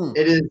there.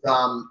 It is,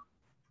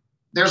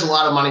 there's a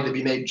lot of money to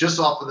be made just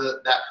off of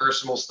that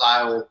personal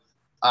style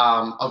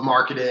of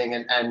marketing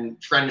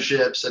and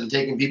friendships and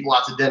taking people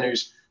out to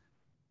dinners.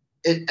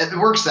 It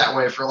works that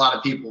way for a lot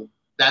of people.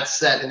 That's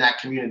set in that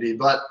community.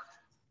 But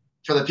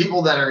for the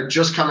people that are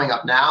just coming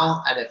up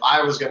now, and if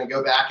I was going to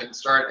go back and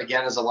start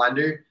again as a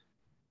lender,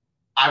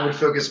 I would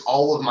focus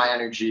all of my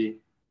energy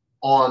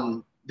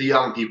on the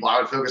young people. I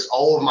would focus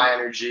all of my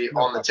energy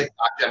on the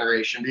TikTok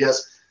generation,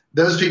 because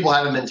those people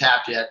haven't been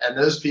tapped yet, and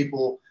those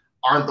people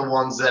aren't the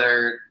ones that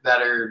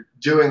are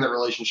doing the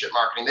relationship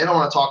marketing. They don't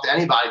want to talk to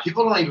anybody.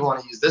 People don't even want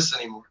to use this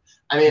anymore.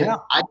 I mean,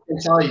 I can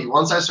tell you,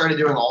 once I started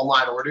doing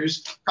online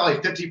orders, probably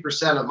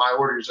 50% of my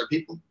orders are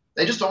people,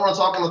 they just don't want to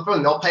talk on the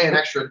phone. They'll pay an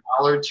extra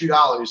 $1,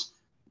 $2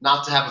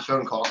 not to have a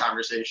phone call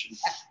conversation.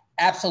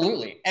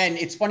 Absolutely. And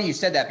it's funny you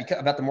said that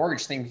about the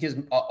mortgage thing, because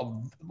a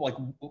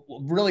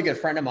really good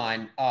friend of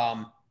mine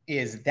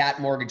is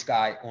that mortgage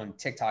guy on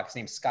TikTok. His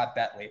name's Scott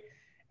Betley.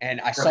 And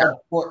I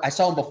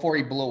saw him before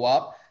he blew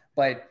up,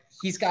 but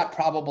he's got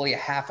probably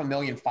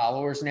 500,000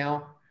 followers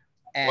now.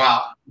 And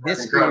wow.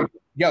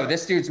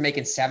 This dude's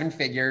making 7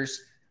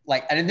 figures.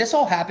 And this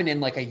all happened in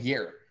like a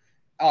year.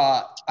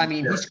 I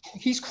mean,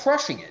 he's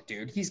crushing it,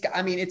 dude.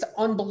 It's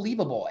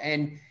unbelievable.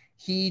 And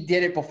he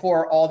did it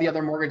before all the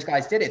other mortgage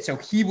guys did it. So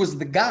he was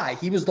the guy.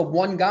 He was the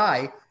one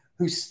guy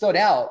who stood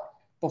out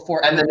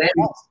before. And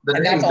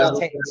that's all it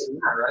takes.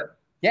 Right?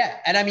 Yeah.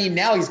 And I mean,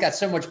 now he's got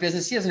so much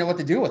business, he doesn't know what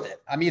to do with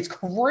it. I mean, it's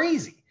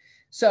crazy.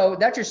 So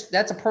that's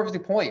a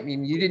perfect point. I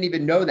mean, you didn't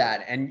even know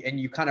that, and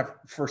you kind of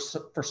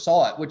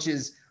foresaw it, which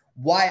is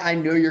why I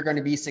know you're going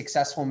to be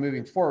successful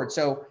moving forward.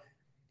 So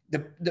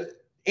the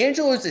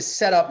Angelo's is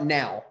set up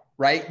now,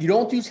 right? You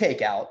don't do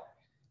takeout.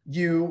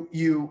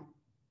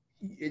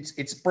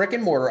 It's brick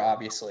and mortar,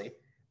 obviously.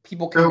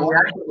 People can.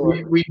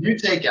 We do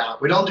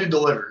takeout. We don't do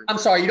delivery. I'm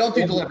sorry, you don't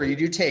do delivery. You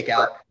do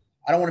takeout.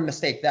 I don't want to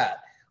mistake that.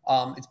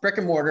 It's brick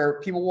and mortar.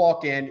 People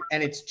walk in,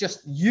 and it's just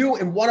you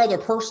and one other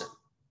person.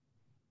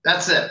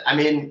 That's it. I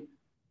mean,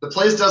 the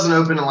place doesn't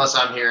open unless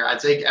I'm here. I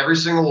take every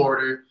single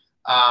order.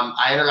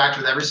 I interact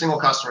with every single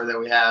customer that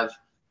we have.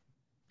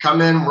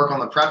 come in, work on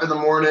the prep in the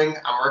morning.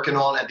 I'm working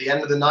on at the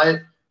end of the night.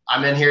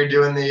 I'm in here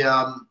doing the,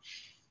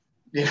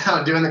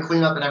 doing the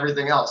cleanup and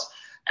everything else.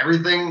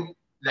 Everything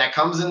that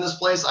comes in this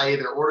place, I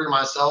either order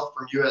myself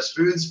from US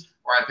Foods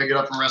or I pick it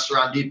up from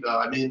Restaurant Depot.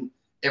 I mean,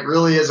 it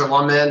really is a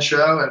one-man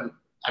show. And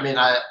I mean,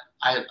 I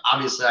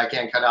obviously I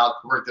can't cut out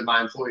the work that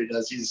my employee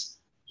does.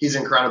 He's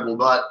incredible,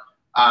 but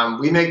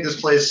we make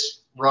this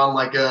place run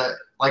like a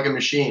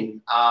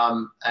machine.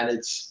 And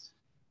it's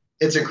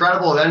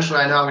incredible. Eventually,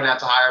 I know I'm going to have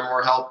to hire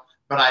more help,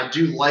 but I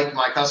do like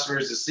my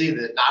customers to see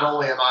that not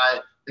only am I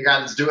the guy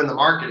that's doing the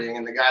marketing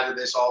and the guy that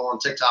they saw on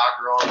TikTok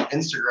or on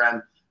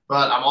Instagram,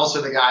 but I'm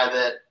also the guy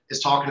that is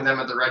talking to them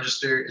at the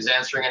register, is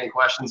answering any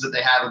questions that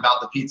they have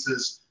about the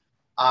pizzas,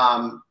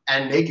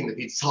 and making the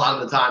pizzas a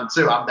lot of the time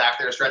too. I'm back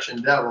there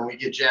stretching dough. When we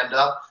get jammed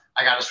up,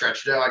 I got to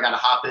stretch dough. I got to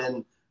hop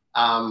in,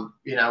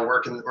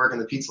 working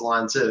the pizza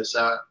line too.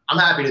 So I'm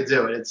happy to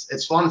do it.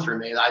 It's fun for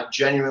me. I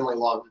genuinely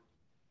love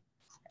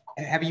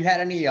it. Have you had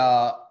any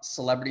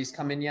celebrities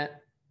come in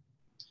yet?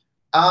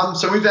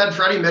 So we've had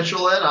Freddie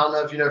Mitchell in. I don't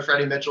know if you know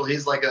Freddie Mitchell.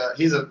 He's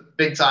a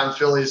big time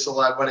Philly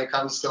celeb when it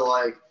comes to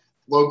like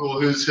local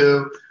who's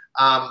who.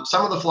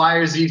 Some of the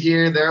Flyers eat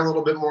here. They're a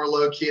little bit more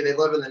low key. They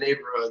live in the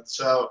neighborhood.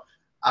 So,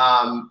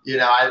 I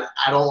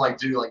don't like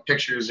do like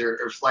pictures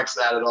or flex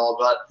that at all,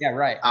 but yeah,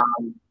 right.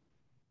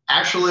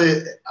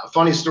 Actually a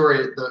funny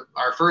story.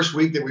 Our first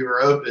week that we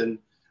were open,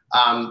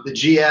 the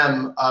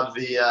GM of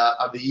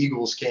the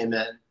Eagles came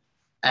in,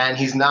 and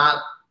he's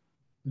not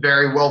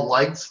very well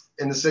liked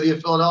in the city of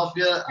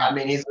Philadelphia. I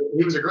mean, he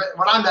was a great,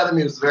 when I met him,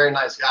 he was a very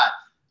nice guy.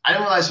 I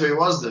didn't realize who he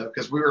was though,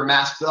 because we were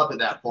masked up at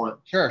that point.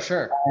 Sure.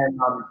 And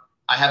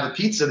I have a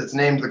pizza that's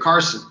named the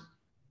Carson.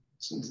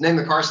 It's named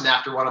the Carson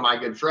after one of my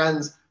good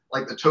friends,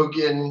 like the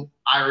token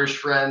Irish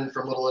friend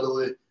from Little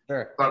Italy.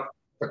 Sure. But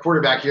the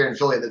quarterback here in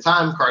Philly at the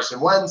time,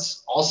 Carson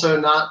Wentz, also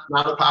not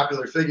a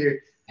popular figure.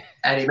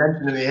 And he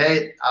mentioned to me,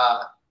 hey,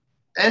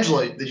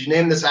 Angelo, did you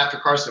name this after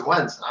Carson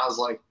Wentz? And I was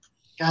like,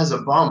 guy's a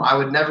bum. I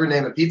would never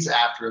name a pizza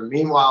after him.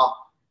 Meanwhile,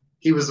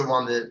 he was the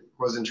one that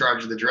was in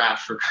charge of the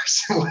draft for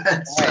Carson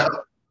Wentz. So,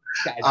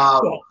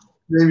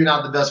 maybe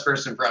not the best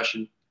first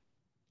impression.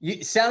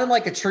 You sounded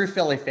like a true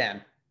Philly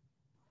fan.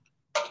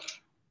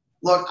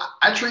 Look,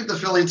 I treat the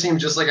Philly team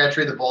just like I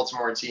treat the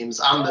Baltimore teams.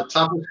 I'm the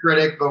toughest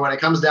critic, but when it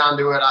comes down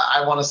to it,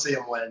 I want to see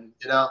them win,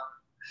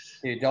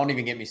 Dude, don't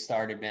even get me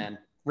started, man.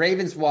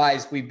 Ravens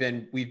wise, we've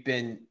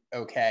been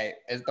okay.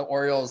 As the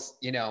Orioles,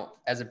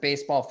 as a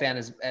baseball fan,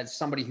 as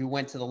somebody who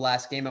went to the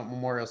last game at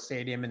Memorial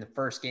Stadium and the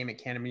first game at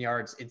Camden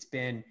Yards, it's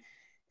been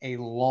a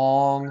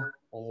long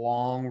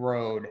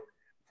road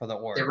for the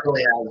Orioles. It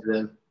really has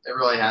been. It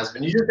really has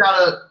been. You just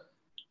gotta,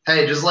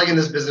 hey, just like in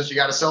this business, you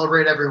gotta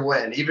celebrate every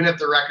win, even if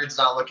the record's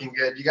not looking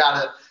good. You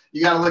gotta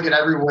look at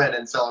every win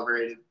and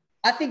celebrate it.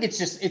 I think it's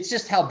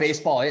just how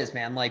baseball is,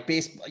 man. Like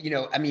baseball,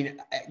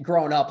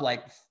 growing up,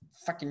 like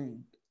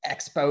fucking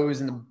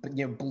Expos and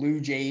the Blue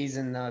Jays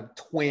and the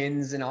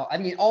Twins and all. I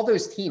mean, all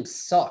those teams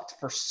sucked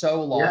for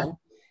so long,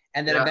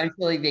 and then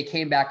eventually they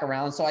came back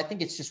around. So I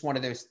think it's just one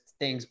of those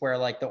things where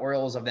like the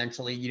Orioles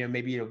eventually,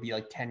 maybe it'll be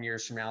like 10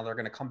 years from now they're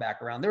going to come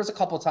back around. There was a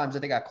couple of times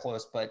that they got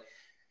close, but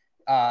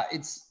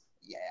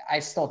I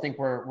still think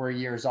we're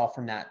years off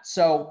from that.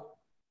 So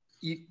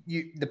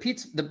the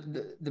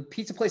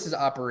pizza place is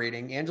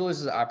operating.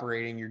 Angelo's is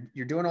operating.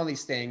 You're doing all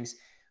these things.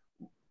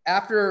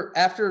 After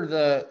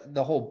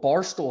the whole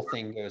Barstool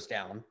thing goes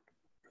down,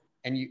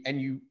 and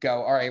you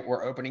go, all right,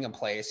 we're opening a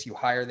place. You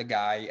hire the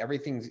guy.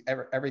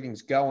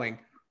 Everything's going.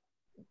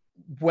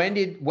 When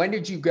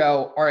did you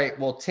go, all right,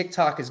 well,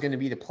 TikTok is going to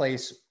be the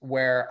place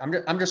where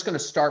I'm just going to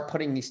start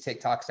putting these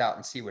TikToks out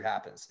and see what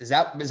happens? Is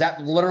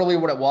that literally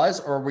what it was,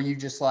 or were you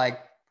just like,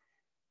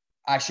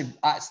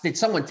 did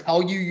someone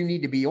tell you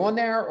need to be on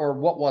there, or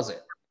what was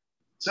it?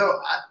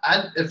 So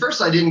at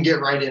first I didn't get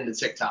right into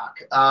TikTok.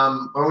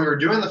 When we were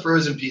doing the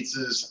frozen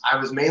pizzas, I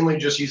was mainly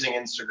just using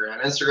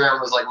Instagram. Instagram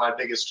was like my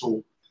biggest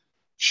tool.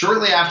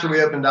 Shortly after we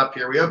opened up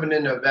here, we opened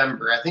in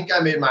November. I think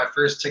I made my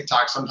first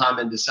TikTok sometime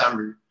in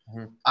December,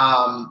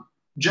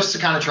 just to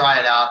kind of try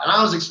it out. And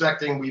I was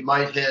expecting we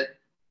might hit,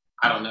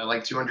 I don't know,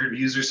 like 200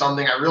 views or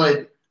something.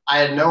 I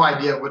had no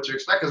idea what to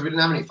expect because we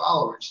didn't have any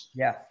followers.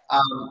 Yeah.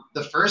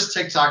 The first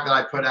TikTok that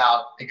I put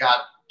out, it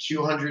got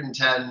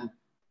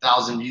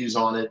 210,000 views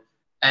on it.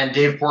 And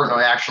Dave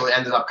Portnoy actually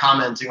ended up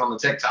commenting on the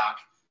TikTok.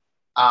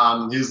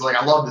 He was like,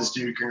 I love this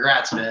dude.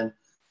 Congrats, man.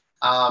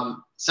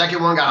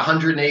 Second one got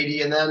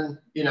 180. And then,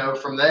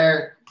 from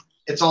there,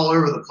 it's all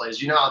over the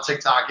place. You know how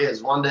TikTok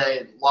is. One day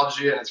it loves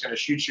you and it's going to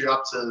shoot you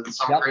up to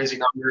some crazy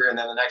number. And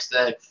then the next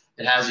day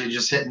it has you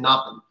just hitting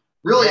nothing.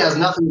 Really has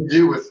nothing to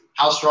do with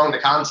how strong the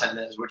content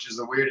is, which is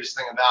the weirdest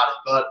thing about it.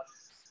 But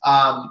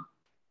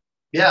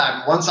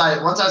once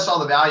I saw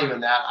the value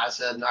in that, I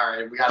said, all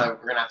right, we're going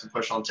to have to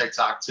push on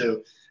TikTok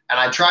too. And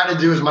I try to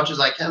do as much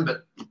as I can,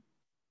 but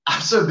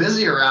I'm so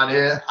busy around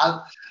here.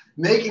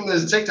 Making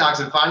those TikToks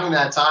and finding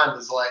that time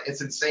is like,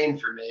 it's insane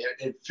for me.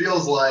 It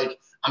feels like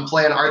I'm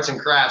playing arts and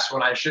crafts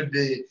when I should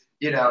be,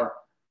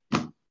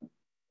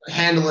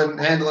 handling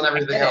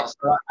everything else.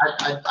 So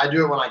I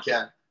do it when I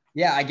can.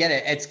 Yeah, I get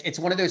it. It's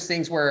one of those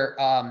things where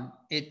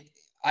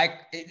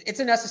it's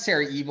a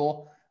necessary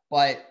evil,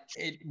 but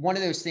one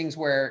of those things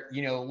where,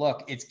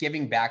 look, it's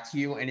giving back to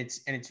you,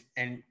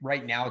 and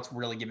right now it's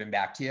really giving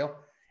back to you.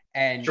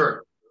 And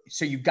Sure.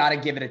 so you got to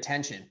give it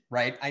attention,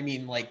 right? I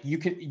mean, like you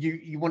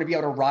want to be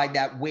able to ride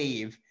that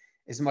wave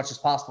as much as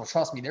possible.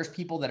 Trust me, there's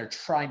people that are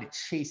trying to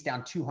chase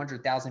down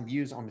 200,000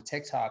 views on the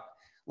TikTok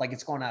like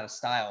it's going out of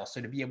style.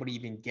 So to be able to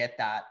even get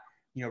that,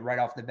 right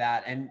off the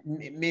bat, and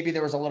maybe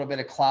there was a little bit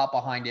of clout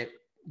behind it,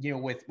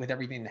 with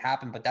everything that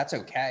happened, but that's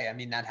okay. I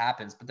mean, that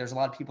happens, but there's a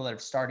lot of people that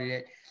have started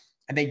it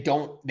and they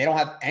don't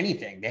have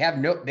anything. They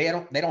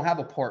don't have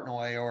a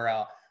Portnoy or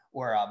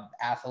a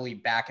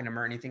athlete backing them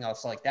or anything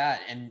else like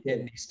that. And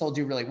they still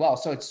do really well.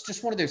 So it's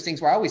just one of those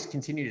things where I always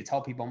continue to tell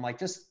people, I'm like,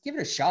 just give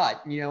it a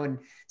shot, and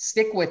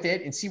stick with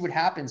it and see what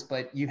happens.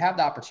 But you have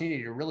the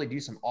opportunity to really do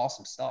some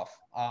awesome stuff.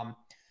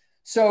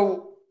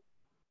 So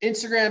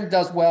Instagram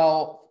does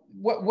well.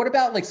 What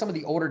about like some of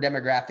the older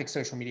demographic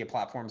social media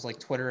platforms like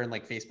Twitter and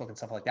like Facebook and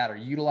stuff like that? Are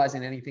you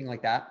utilizing anything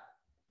like that?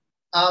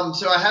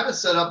 So I have it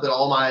set up that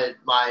all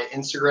my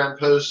Instagram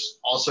posts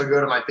also go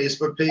to my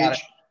Facebook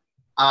page.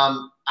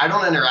 I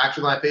don't interact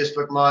with my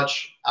Facebook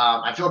much.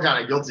 I feel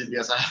kind of guilty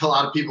because I have a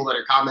lot of people that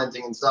are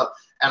commenting and stuff,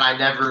 and I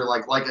never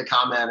like a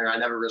comment or I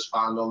never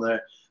respond on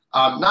there.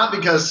 Not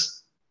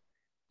because,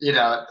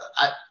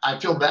 I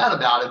feel bad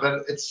about it, but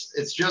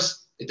it's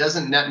just, it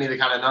doesn't net me the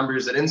kind of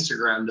numbers that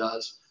Instagram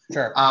does.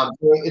 Sure. So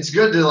it's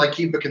good to like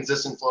keep a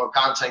consistent flow of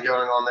content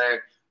going on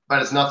there,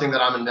 but it's nothing that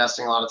I'm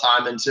investing a lot of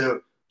time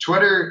into.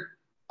 Twitter,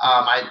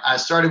 I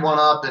started one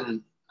up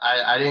and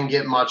I didn't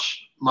get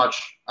much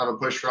of a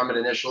push from it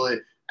initially,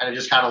 and it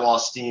just kind of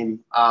lost steam.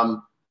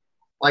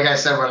 Like I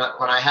said,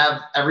 when I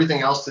have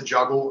everything else to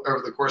juggle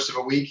over the course of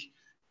a week,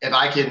 if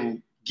I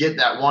can get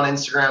that one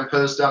Instagram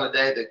post done a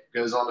day that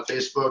goes on to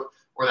Facebook,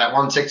 or that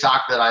one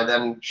TikTok that I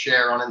then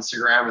share on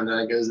Instagram and then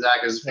it goes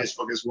to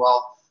Facebook as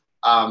well.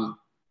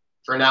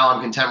 For now,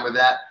 I'm content with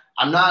that.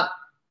 I'm not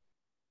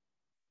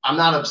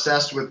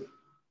obsessed with,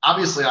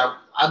 obviously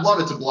I'd love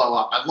it to blow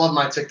up. I'd love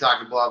my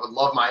TikTok to blow up. I'd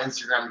love my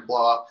Instagram to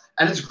blow up,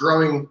 and it's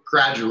growing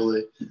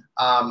gradually.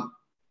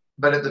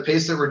 But at the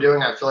pace that we're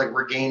doing, I feel like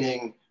we're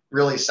gaining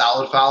really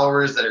solid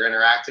followers that are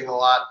interacting a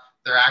lot.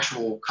 They're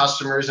actual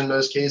customers in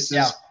most cases.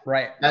 Yeah,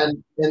 right.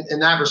 And in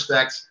that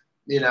respect,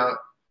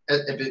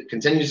 if it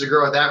continues to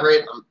grow at that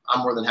rate,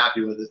 I'm more than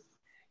happy with it.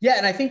 Yeah,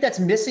 and I think that's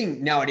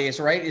missing nowadays,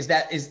 right?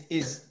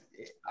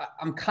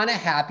 I'm kind of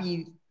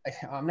happy.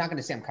 I'm not going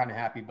to say I'm kind of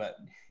happy, but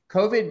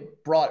COVID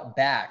brought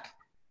back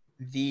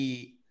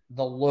the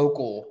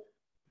local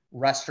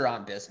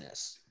restaurant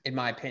business, in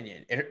my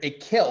opinion. It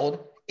killed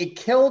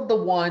the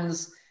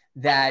ones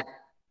that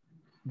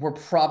were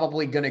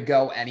probably going to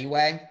go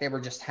anyway. They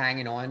were just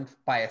hanging on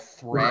by a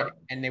thread, right.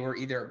 And they were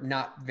either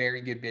not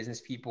very good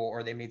business people,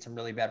 or they made some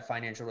really bad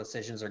financial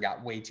decisions, or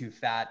got way too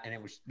fat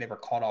and they were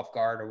caught off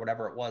guard or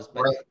whatever it was.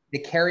 But right. the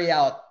carry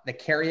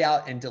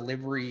out and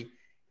delivery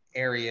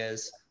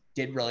areas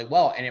did really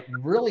well. And it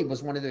really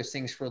was one of those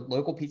things for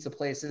local pizza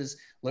places,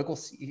 local,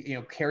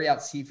 carry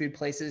out seafood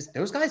places.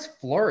 Those guys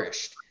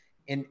flourished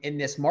in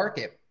this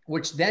market,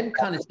 which then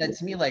kind of said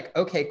to me like,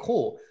 okay,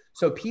 cool.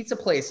 So pizza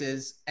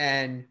places,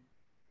 and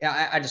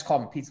I just call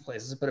them pizza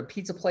places, but a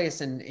pizza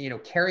place and,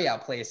 carry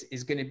out place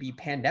is going to be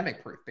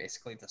pandemic proof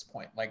basically at this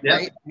point. Like, yeah.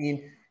 Right. I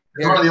mean,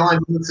 it's one of the only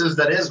businesses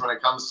that is when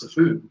it comes to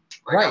food.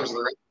 Right.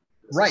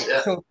 Right.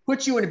 Yeah. So it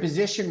puts you in a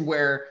position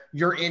where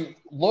you're in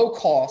low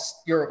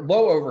cost, you're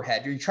low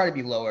overhead. You try to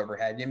be low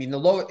overhead. I mean,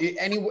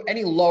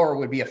 any lower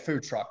would be a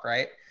food truck,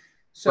 right?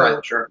 So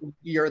right, sure.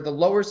 You're the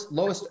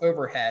lowest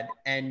overhead,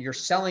 and you're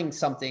selling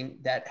something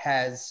that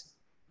has,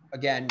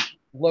 again,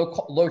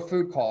 low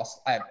food costs,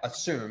 I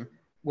assume,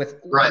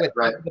 with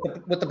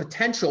the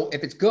potential,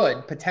 if it's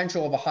good,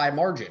 potential of a high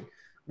margin,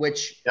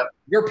 which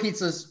your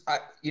pizzas,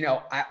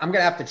 I'm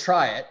gonna have to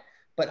try it.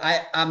 But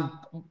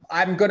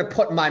I'm gonna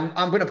put my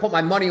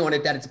money on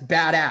it that it's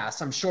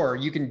badass. I'm sure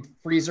you can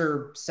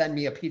freezer send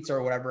me a pizza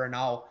or whatever, and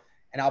I'll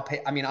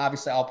pay. I mean,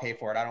 obviously I'll pay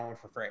for it. I don't want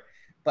it for free,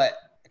 but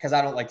because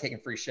I don't like taking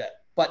free shit.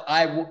 But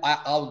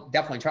I'll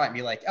definitely try it and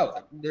be like, oh,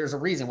 there's a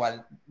reason why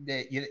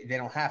they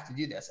don't have to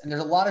do this. And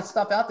there's a lot of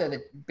stuff out there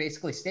that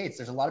basically states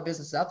there's a lot of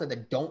businesses out there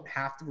that don't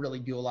have to really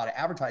do a lot of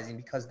advertising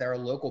because they're a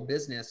local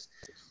business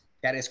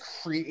that has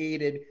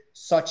created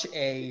such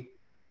a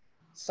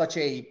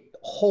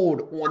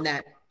hold on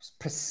that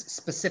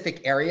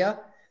specific area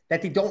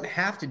that they don't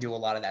have to do a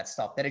lot of that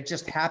stuff, that it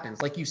just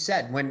happens. Like you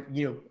said, when,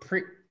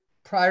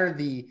 prior to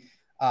the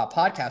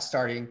podcast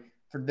starting,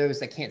 for those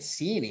that can't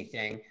see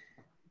anything,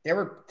 there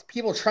were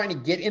people trying to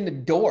get in the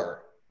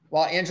door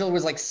while Angelo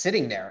was like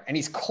sitting there and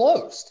he's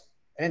closed.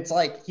 And it's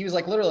like, he was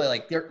like, literally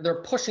like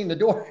they're pushing the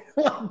door,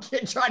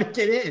 trying to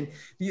get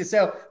in.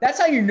 So that's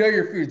how you know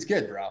your food's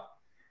good, bro.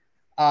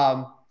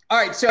 All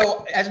right,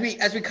 so as we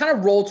kind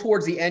of roll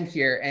towards the end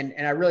here, and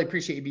I really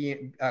appreciate you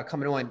being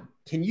coming on.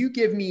 Can you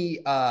give me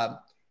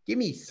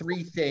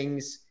three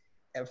things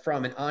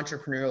from an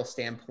entrepreneurial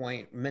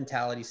standpoint,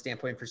 mentality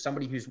standpoint, for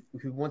somebody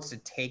who wants to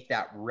take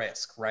that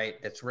risk, right?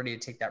 That's ready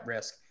to take that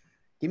risk.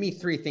 Give me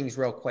 3 things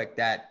real quick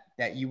that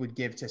you would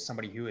give to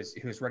somebody who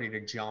is ready to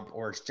jump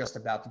or is just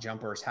about to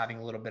jump or is having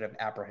a little bit of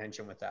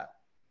apprehension with that.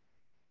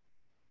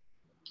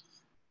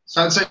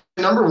 So I'd say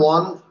number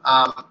one,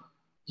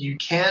 you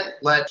can't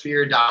let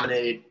fear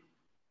dominate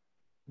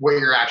what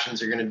your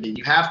actions are going to be.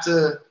 You have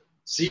to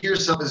see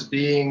yourself as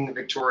being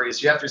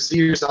victorious. You have to see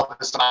yourself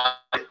as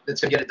somebody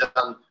that's going to get it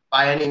done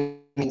by any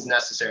means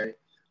necessary.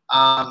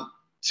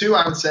 2,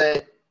 I would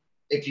say,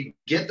 if you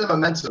get the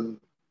momentum,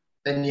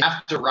 then you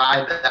have to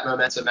ride that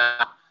momentum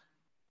out.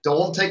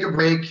 Don't take a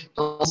break.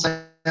 Don't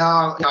say,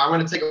 oh, I'm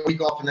going to take a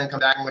week off and then come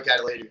back and look at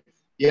it later.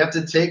 You have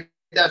to take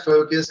that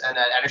focus and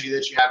that energy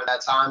that you have at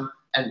that time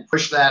and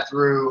push that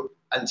through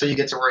until you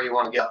get to where you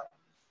want to go.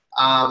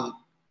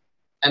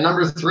 And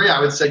number 3, I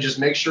would say just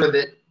make sure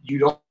that you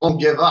don't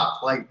give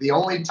up. Like, the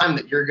only time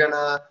that you're going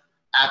to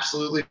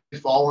absolutely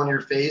fall on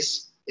your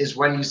face is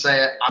when you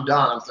say, I'm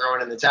done, I'm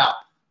throwing in the towel.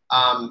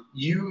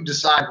 You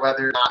decide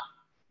whether or not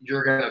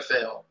you're going to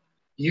fail.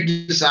 You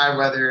decide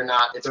whether or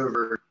not it's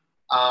over.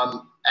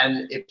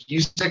 And if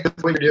you stick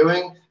with what you're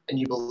doing and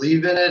you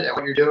believe in it and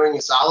what you're doing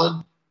is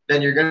solid,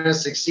 then you're going to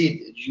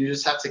succeed. You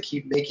just have to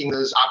keep making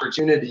those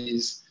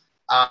opportunities.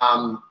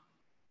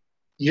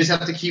 You just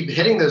have to keep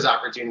hitting those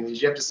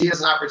opportunities. You have to see it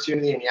as an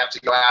opportunity and you have to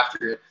go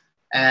after it.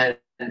 And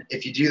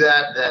if you do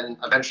that, then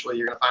eventually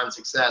you're going to find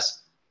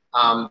success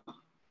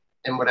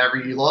in whatever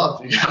you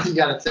love. You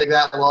got to take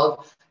that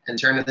love and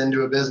turn it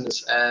into a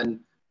business, and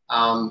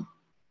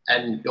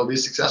you'll be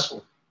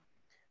successful.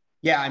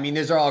 Yeah, I mean,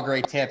 those are all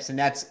great tips, and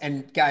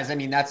guys, I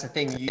mean, that's the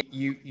thing.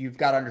 You've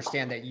got to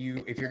understand that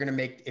if you're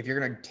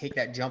gonna take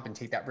that jump and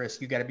take that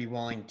risk, you got to be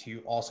willing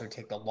to also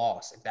take the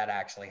loss if that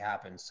actually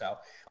happens. So,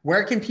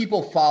 where can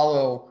people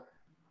follow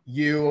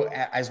you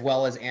as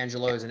well as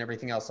Angelo's and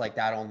everything else like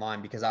that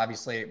online? Because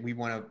obviously, we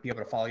want to be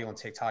able to follow you on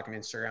TikTok and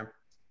Instagram.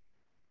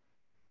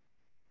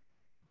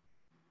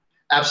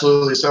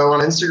 Absolutely. So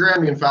on Instagram,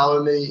 you can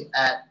follow me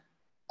at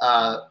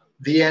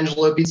the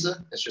Angelo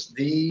Pizza. It's just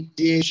the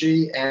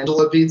THE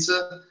Angelo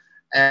Pizza.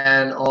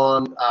 And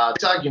on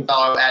TikTok, you can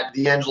follow at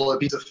the Angelo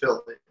Pizza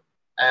Philly.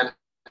 And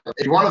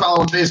if you want to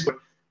follow on Facebook,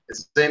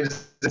 it's the same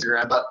as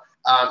Instagram, but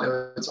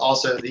it's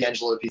also the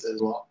Angelo Pizza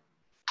as well.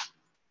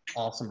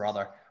 Awesome,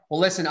 brother. Well,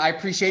 listen, I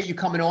appreciate you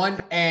coming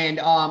on, and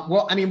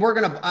well, I mean,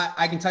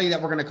 I can tell you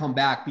that we're gonna come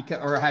back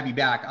or have you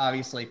back,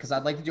 obviously, because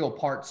I'd like to do a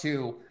part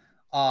 2.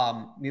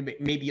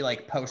 Maybe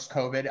like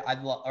post-COVID. I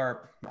don't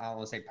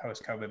want to say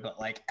post-COVID, but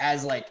like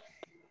as like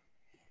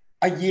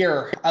a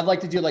year, I'd like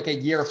to do like a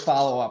year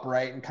follow-up,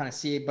 right? And kind of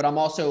see, but I'm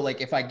also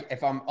like, if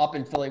I'm up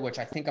in Philly, which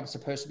I think I'm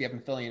supposed to be up in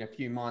Philly in a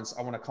few months,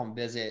 I want to come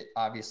visit,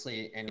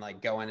 obviously, and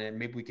like go in, and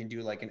maybe we can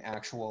do like an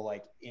actual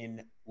like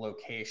in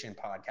location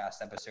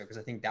podcast episode, because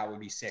I think that would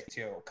be sick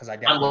too. Because I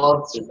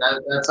love to.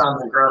 That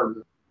sounds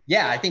incredible.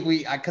 Yeah, I think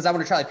because I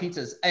want to try the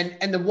pizzas.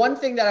 And the one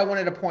thing that I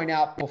wanted to point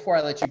out before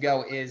I let you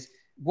go is,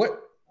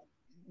 what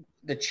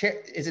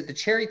is it, the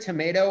cherry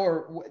tomato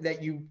or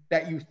that you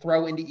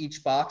throw into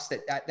each box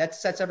that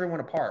sets everyone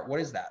apart? What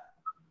is that?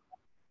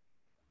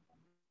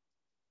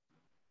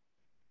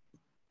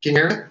 Can you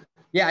hear me?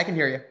 Yeah, I can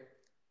hear you.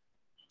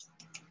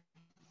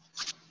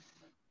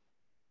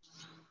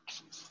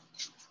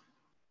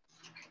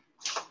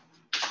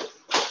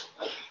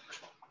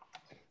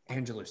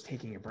 Angelo's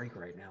taking a break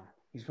right now.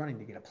 He's running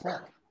to get a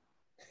plug.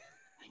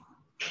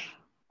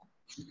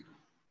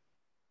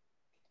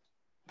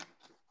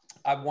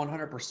 I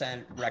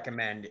 100%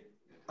 recommend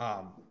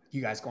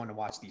you guys going to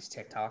watch these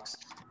TikToks.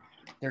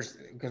 Because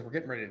we're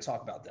getting ready to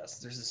talk about this.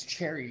 There's this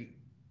cherry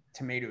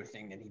tomato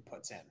thing that he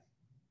puts in.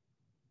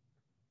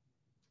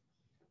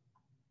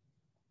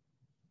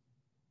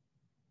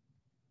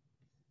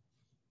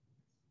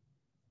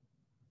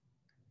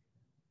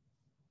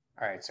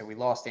 All right, so we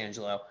lost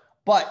Angelo.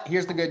 But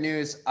here's the good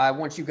news. I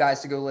want you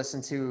guys to go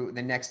listen to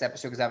the next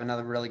episode because I have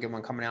another really good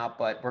one coming out.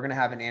 But we're going to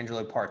have an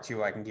Angelo part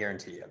 2. I can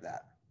guarantee you of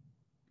that.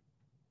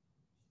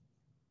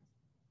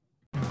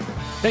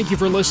 Thank you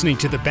for listening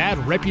to the Bad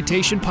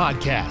Reputation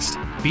Podcast.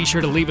 Be sure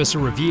to leave us a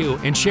review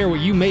and share what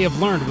you may have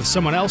learned with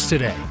someone else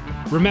today.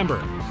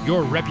 Remember,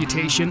 your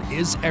reputation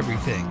is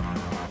everything.